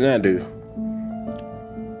probably more than I do.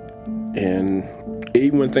 And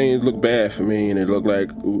even when things look bad for me and it looked like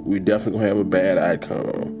we definitely going to have a bad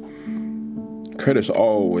outcome, Curtis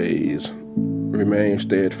always remained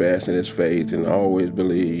steadfast in his faith and always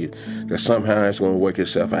believed that somehow it's going to work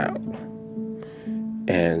itself out.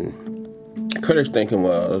 And Curtis' thinking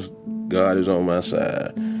was, God is on my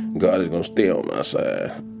side. God is going to stay on my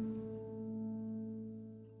side.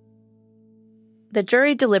 The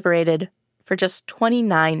jury deliberated for just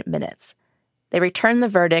 29 minutes. They returned the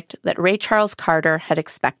verdict that Ray Charles Carter had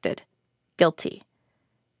expected, guilty.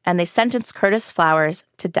 And they sentenced Curtis Flowers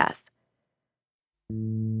to death.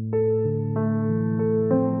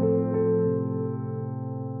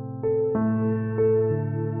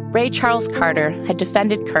 Ray Charles Carter had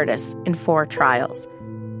defended Curtis in 4 trials.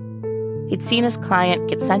 He'd seen his client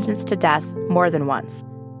get sentenced to death more than once.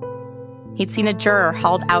 He'd seen a juror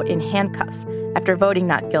hauled out in handcuffs after voting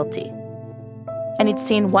not guilty. And he'd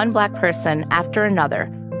seen one black person after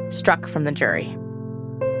another struck from the jury.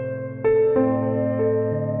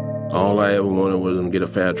 All I ever wanted was to get a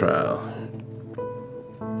fair trial.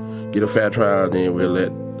 Get a fair trial,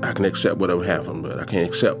 then I can accept whatever happened, but I can't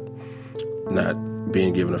accept not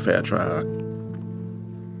being given a fair trial.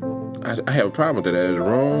 I have a problem with that. It's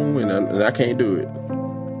wrong, and I can't do it.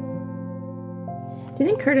 Do you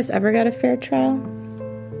think Curtis ever got a fair trial?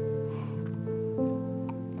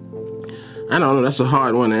 I don't know. That's a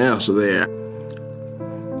hard one to answer there.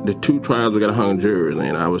 The 2 trials we got hung juries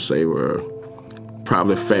in, I would say, were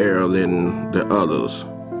probably fairer than the others.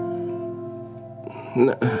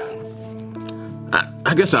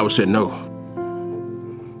 I guess I would say no.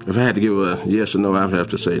 If I had to give a yes or no, I would have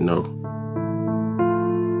to say no.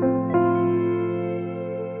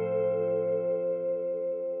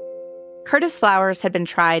 Curtis Flowers had been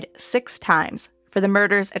tried 6 times for the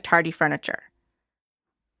murders at Tardy Furniture.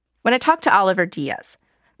 When I talked to Oliver Diaz,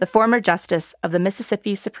 the former justice of the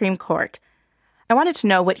Mississippi Supreme Court, I wanted to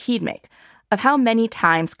know what he'd make of how many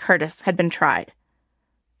times Curtis had been tried.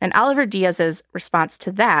 And Oliver Diaz's response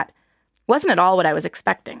to that wasn't at all what I was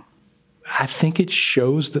expecting. I think it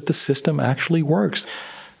shows that the system actually works.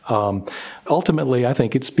 Ultimately, I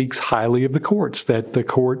think it speaks highly of the courts, that the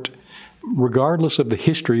court, regardless of the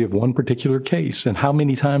history of one particular case and how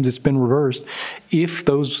many times it's been reversed, if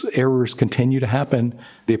those errors continue to happen,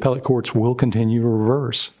 the appellate courts will continue to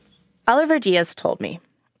reverse. Oliver Diaz told me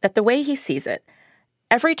that the way he sees it,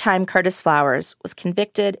 every time Curtis Flowers was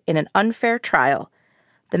convicted in an unfair trial,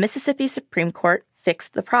 the Mississippi Supreme Court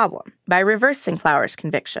fixed the problem by reversing Flowers'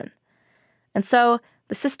 conviction. And so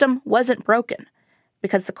the system wasn't broken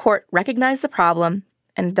because the court recognized the problem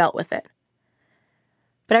and dealt with it.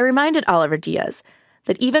 But I reminded Oliver Diaz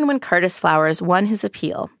that even when Curtis Flowers won his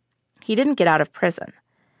appeal, he didn't get out of prison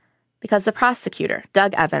because the prosecutor,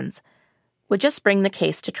 Doug Evans, would just bring the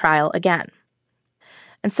case to trial again.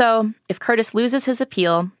 And so if Curtis loses his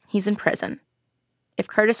appeal, he's in prison. If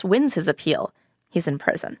Curtis wins his appeal, he's in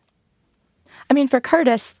prison. I mean, for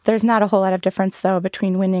Curtis, there's not a whole lot of difference, though,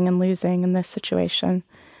 between winning and losing in this situation.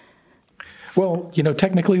 Well,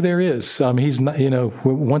 technically there is. He's not,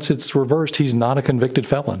 once it's reversed, he's not a convicted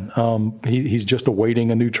felon. He's just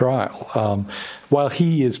awaiting a new trial. While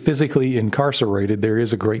he is physically incarcerated, there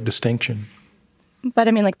is a great distinction. But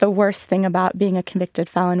I mean, the worst thing about being a convicted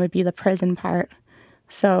felon would be the prison part.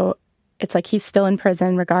 So it's like he's still in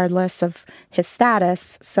prison regardless of his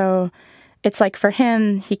status. So it's like for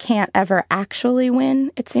him, he can't ever actually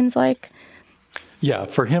win, it seems like. Yeah,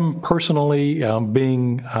 for him personally,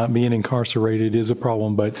 being incarcerated is a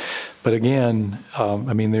problem. But again,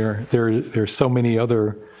 there's so many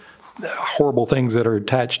other horrible things that are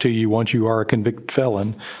attached to you once you are a convicted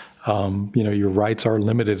felon. Your rights are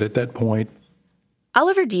limited at that point.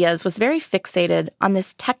 Oliver Diaz was very fixated on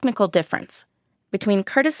this technical difference between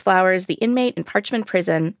Curtis Flowers, the inmate in Parchman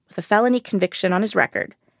Prison with a felony conviction on his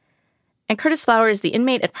record, and Curtis Flowers, the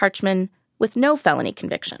inmate at Parchman with no felony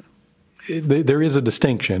conviction. There is a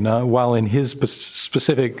distinction. While in his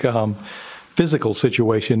specific physical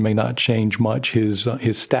situation may not change much, his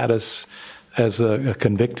status as a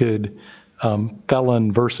convicted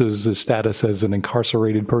felon versus his status as an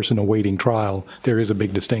incarcerated person awaiting trial, there is a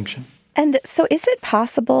big distinction. And so is it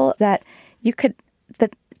possible that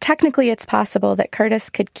technically it's possible that Curtis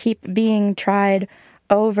could keep being tried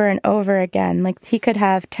over and over again? Like he could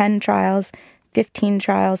have 10 trials, 15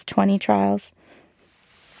 trials, 20 trials?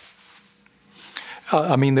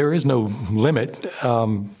 There is no limit.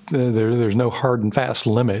 There's no hard and fast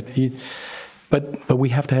limit. But we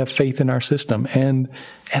have to have faith in our system. And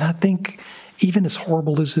I think even as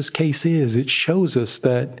horrible as this case is, it shows us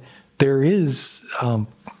that there is hope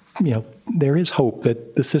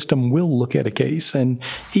that the system will look at a case. And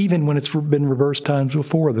even when it's been reversed times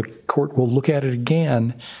before, the court will look at it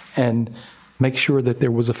again and make sure that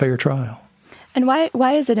there was a fair trial. And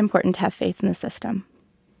why is it important to have faith in the system?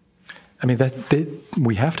 I mean, that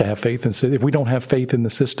we have to have faith in. If we don't have faith in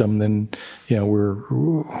the system, then we're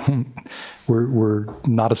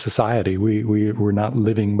not a society. We're not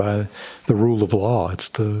living by the rule of law. It's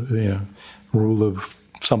the rule of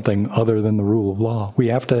something other than the rule of law. We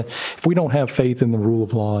have to. If we don't have faith in the rule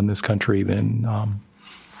of law in this country, then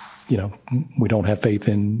we don't have faith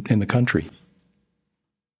in the country.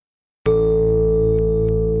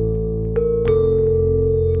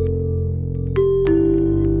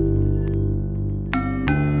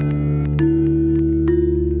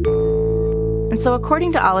 And so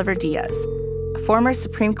according to Oliver Diaz, a former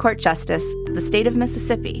Supreme Court justice of the state of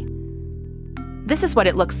Mississippi, this is what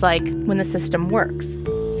it looks like when the system works.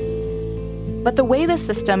 But the way the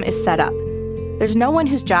system is set up, there's no one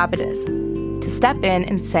whose job it is to step in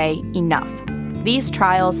and say, enough. These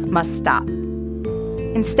trials must stop.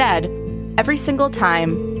 Instead, every single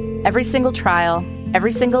time, every single trial,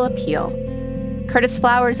 every single appeal, Curtis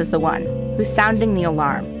Flowers is the one who's sounding the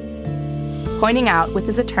alarm, pointing out with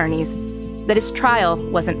his attorneys that his trial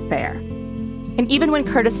wasn't fair. And even when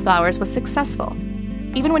Curtis Flowers was successful,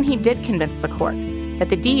 even when he did convince the court that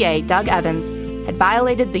the DA, Doug Evans, had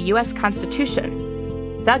violated the U.S.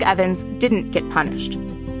 Constitution, Doug Evans didn't get punished.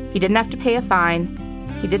 He didn't have to pay a fine.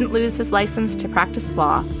 He didn't lose his license to practice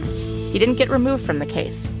law. He didn't get removed from the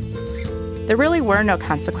case. There really were no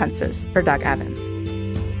consequences for Doug Evans.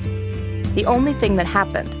 The only thing that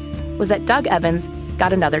happened was that Doug Evans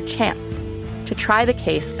got another chance to try the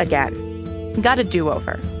case again. He got a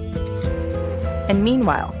do-over. And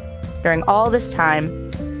meanwhile, during all this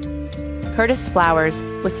time, Curtis Flowers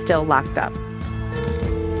was still locked up.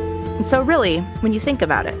 And so really, when you think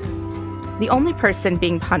about it, the only person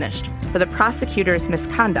being punished for the prosecutor's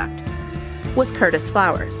misconduct was Curtis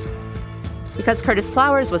Flowers. Because Curtis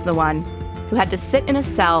Flowers was the one who had to sit in a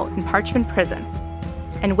cell in Parchman Prison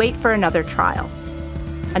and wait for another trial.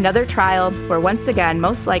 Another trial where once again,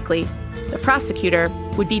 most likely, the prosecutor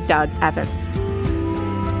would be Doug Evans.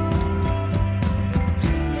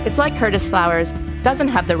 It's like Curtis Flowers doesn't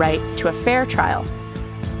have the right to a fair trial.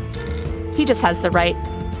 He just has the right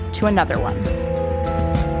to another one.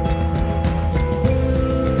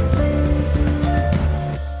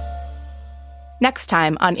 Next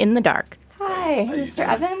time on In the Dark. Hi, Mr.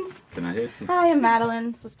 Evans. Can I hit? Hi, I'm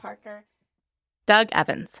Madeline. This is Parker. Doug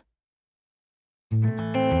Evans.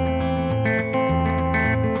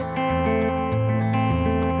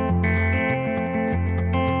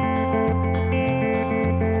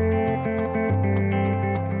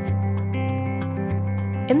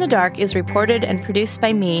 In the Dark is reported and produced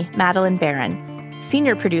by me, Madeline Barron,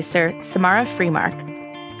 senior producer Samara Freemark,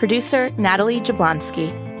 producer Natalie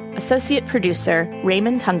Jablonski, associate producer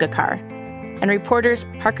Raymond Tungakar, and reporters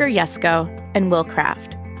Parker Yesko and Will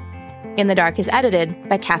Kraft. In the Dark is edited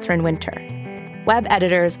by Catherine Winter. Web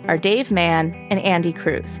editors are Dave Mann and Andy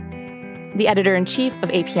Cruz. The editor-in-chief of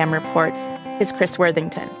APM Reports is Chris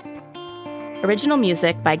Worthington. Original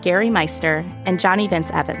music by Gary Meister and Johnny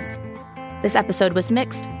Vince Evans. This episode was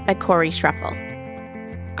mixed by Corey Schreppel.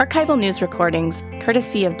 Archival news recordings,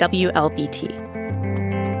 courtesy of WLBT.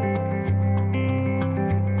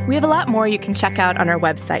 We have a lot more you can check out on our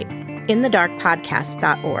website,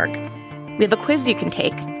 inthedarkpodcast.org. We have a quiz you can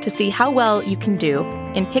take to see how well you can do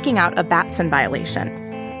in picking out a Batson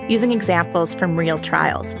violation, using examples from real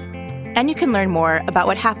trials. And you can learn more about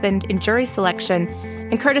what happened in jury selection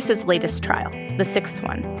in Curtis's latest trial, the 6th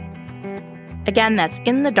one. Again, that's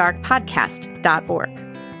inthedarkpodcast.org.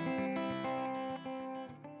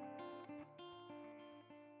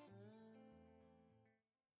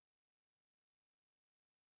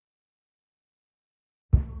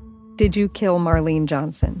 Did you kill Marlene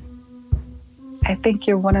Johnson? I think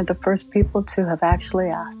you're one of the first people to have actually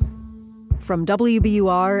asked. From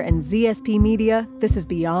WBUR and ZSP Media, this is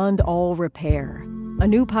Beyond All Repair, a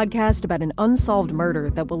new podcast about an unsolved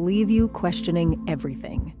murder that will leave you questioning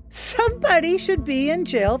everything. Somebody should be in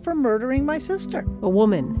jail for murdering my sister. A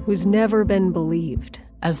woman who's never been believed.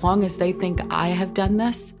 As long as they think I have done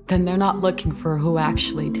this, then they're not looking for who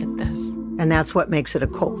actually did this. And that's what makes it a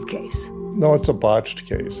cold case. No, it's a botched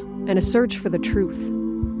case. And a search for the truth,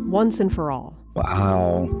 once and for all.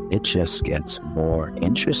 Wow, it just gets more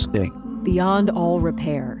interesting. Beyond All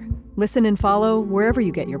Repair. Listen and follow wherever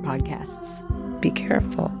you get your podcasts. Be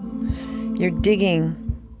careful. You're digging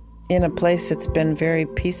in a place that's been very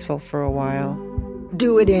peaceful for a while.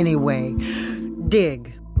 Do it anyway.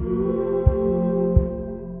 Dig.